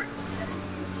 hey!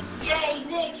 Yay,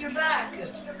 Nick, you're back!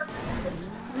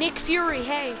 Nick Fury,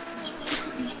 hey!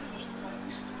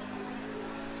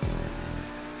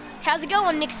 How's it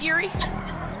going, Nick Fury?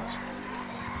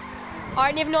 I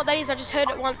don't even know what that is, I just heard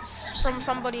it once from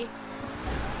somebody.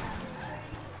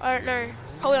 I don't know,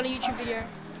 probably on a YouTube video.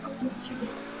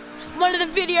 One of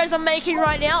the videos I'm making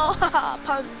right now.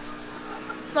 Puns.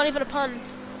 It's not even a pun.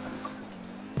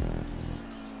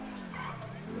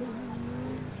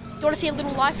 Do you want to see a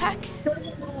little life hack?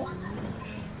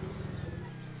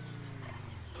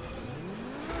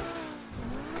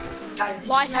 Guys, did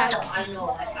Life you know hack. I know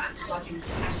life hack, so I can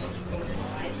people's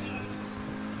lives?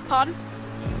 Pardon?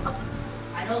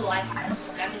 I know life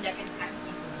hacks, that means I can hack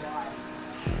people's lives.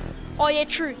 Oh yeah,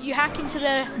 true. You hack into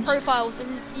their profiles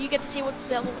and you get to see what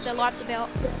their life's about.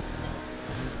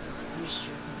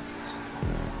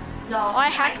 No, I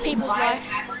hack think people's by life.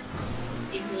 hackers,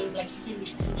 it means like you can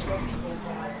control people's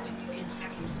lives. Like you can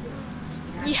hack into.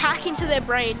 You hack into their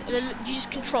brain and then you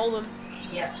just control them.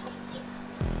 Yeah.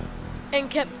 And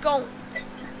kept going.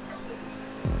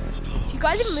 Do you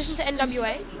guys even listen to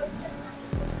NWA?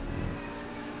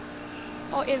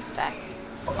 Oh, in fact,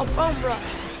 a bum rush,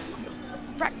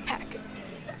 backpack.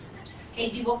 Hey,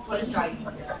 do what place are you?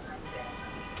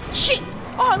 Shit!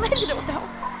 Oh, I landed it. What the hell?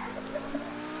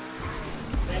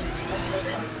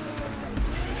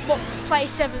 What? Play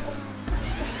 7.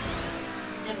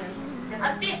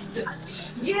 A fifth.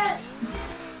 Yes.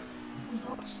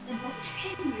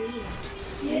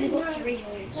 Do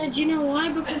you know why?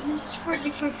 Because this is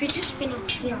for fidget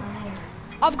spinners. Yeah.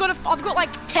 I've got like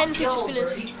 10 fidget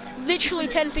spinners. Literally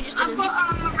 10 fidget I've spinners.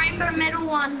 got a rainbow metal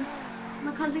one.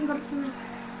 My cousin got it for me.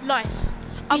 Nice.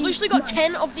 I've literally got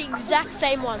 10 of the exact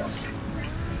same ones.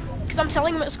 Because I'm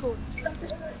selling them at school.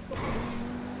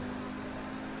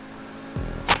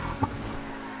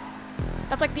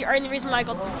 That's like the only reason why I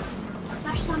got them.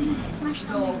 Smash something. Smash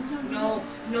something. No!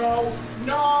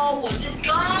 This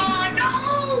guy,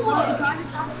 no! Drive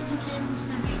as fast as you can and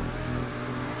smash.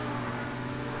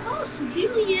 Oh,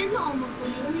 civilian! Oh my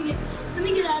god, let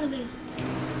me get out of there.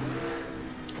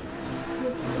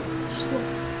 Just look.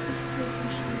 This is the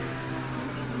first one.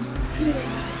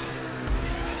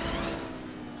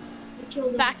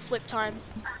 Backflip time.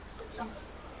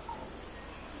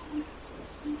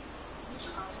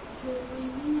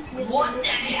 What the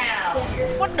hell?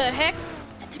 What the heck?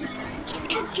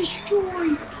 Get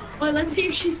destroyed! Well, let's see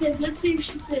if she's dead. Let's see if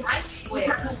she's dead. I swear.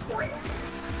 You're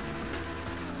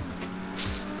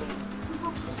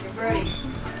ready.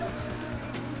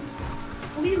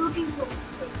 What are you looking for?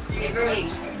 You're ready.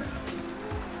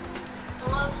 I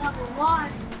don't have a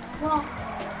lot. Well,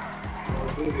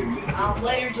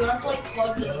 Later, do you want to play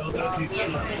Club with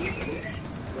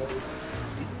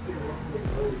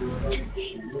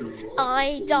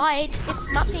I died. It's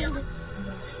nothing.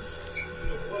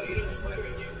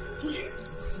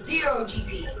 0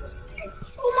 GP.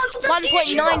 oh my god,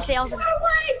 1.9 thousand. No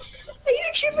way! A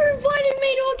YouTuber invited me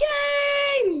to a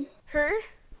game! Her?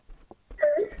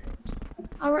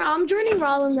 I'm joining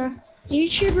Ryland though. The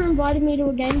YouTuber invited me to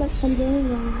a game, but I'm joining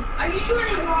Ryland. Are you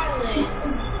joining Ryland?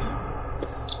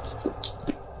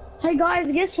 Hey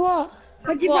guys, guess what?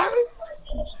 Did What?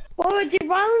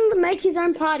 Ryland make his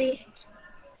own party?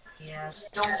 Yes,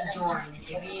 don't join.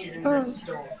 If you use it,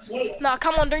 don't. Nah,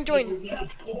 come on, don't join.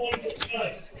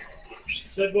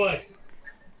 Good boy.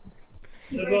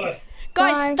 Good boy.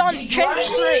 Guys, done. Do you Trench want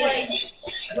to 3.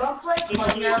 play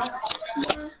COD now?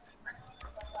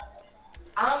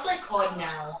 I don't play COD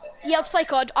now. Yeah, let's play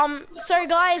COD. So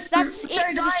guys, that's it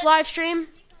for this live stream.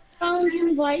 Ryland,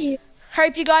 invite you.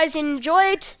 Hope you guys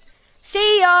enjoyed.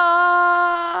 See ya!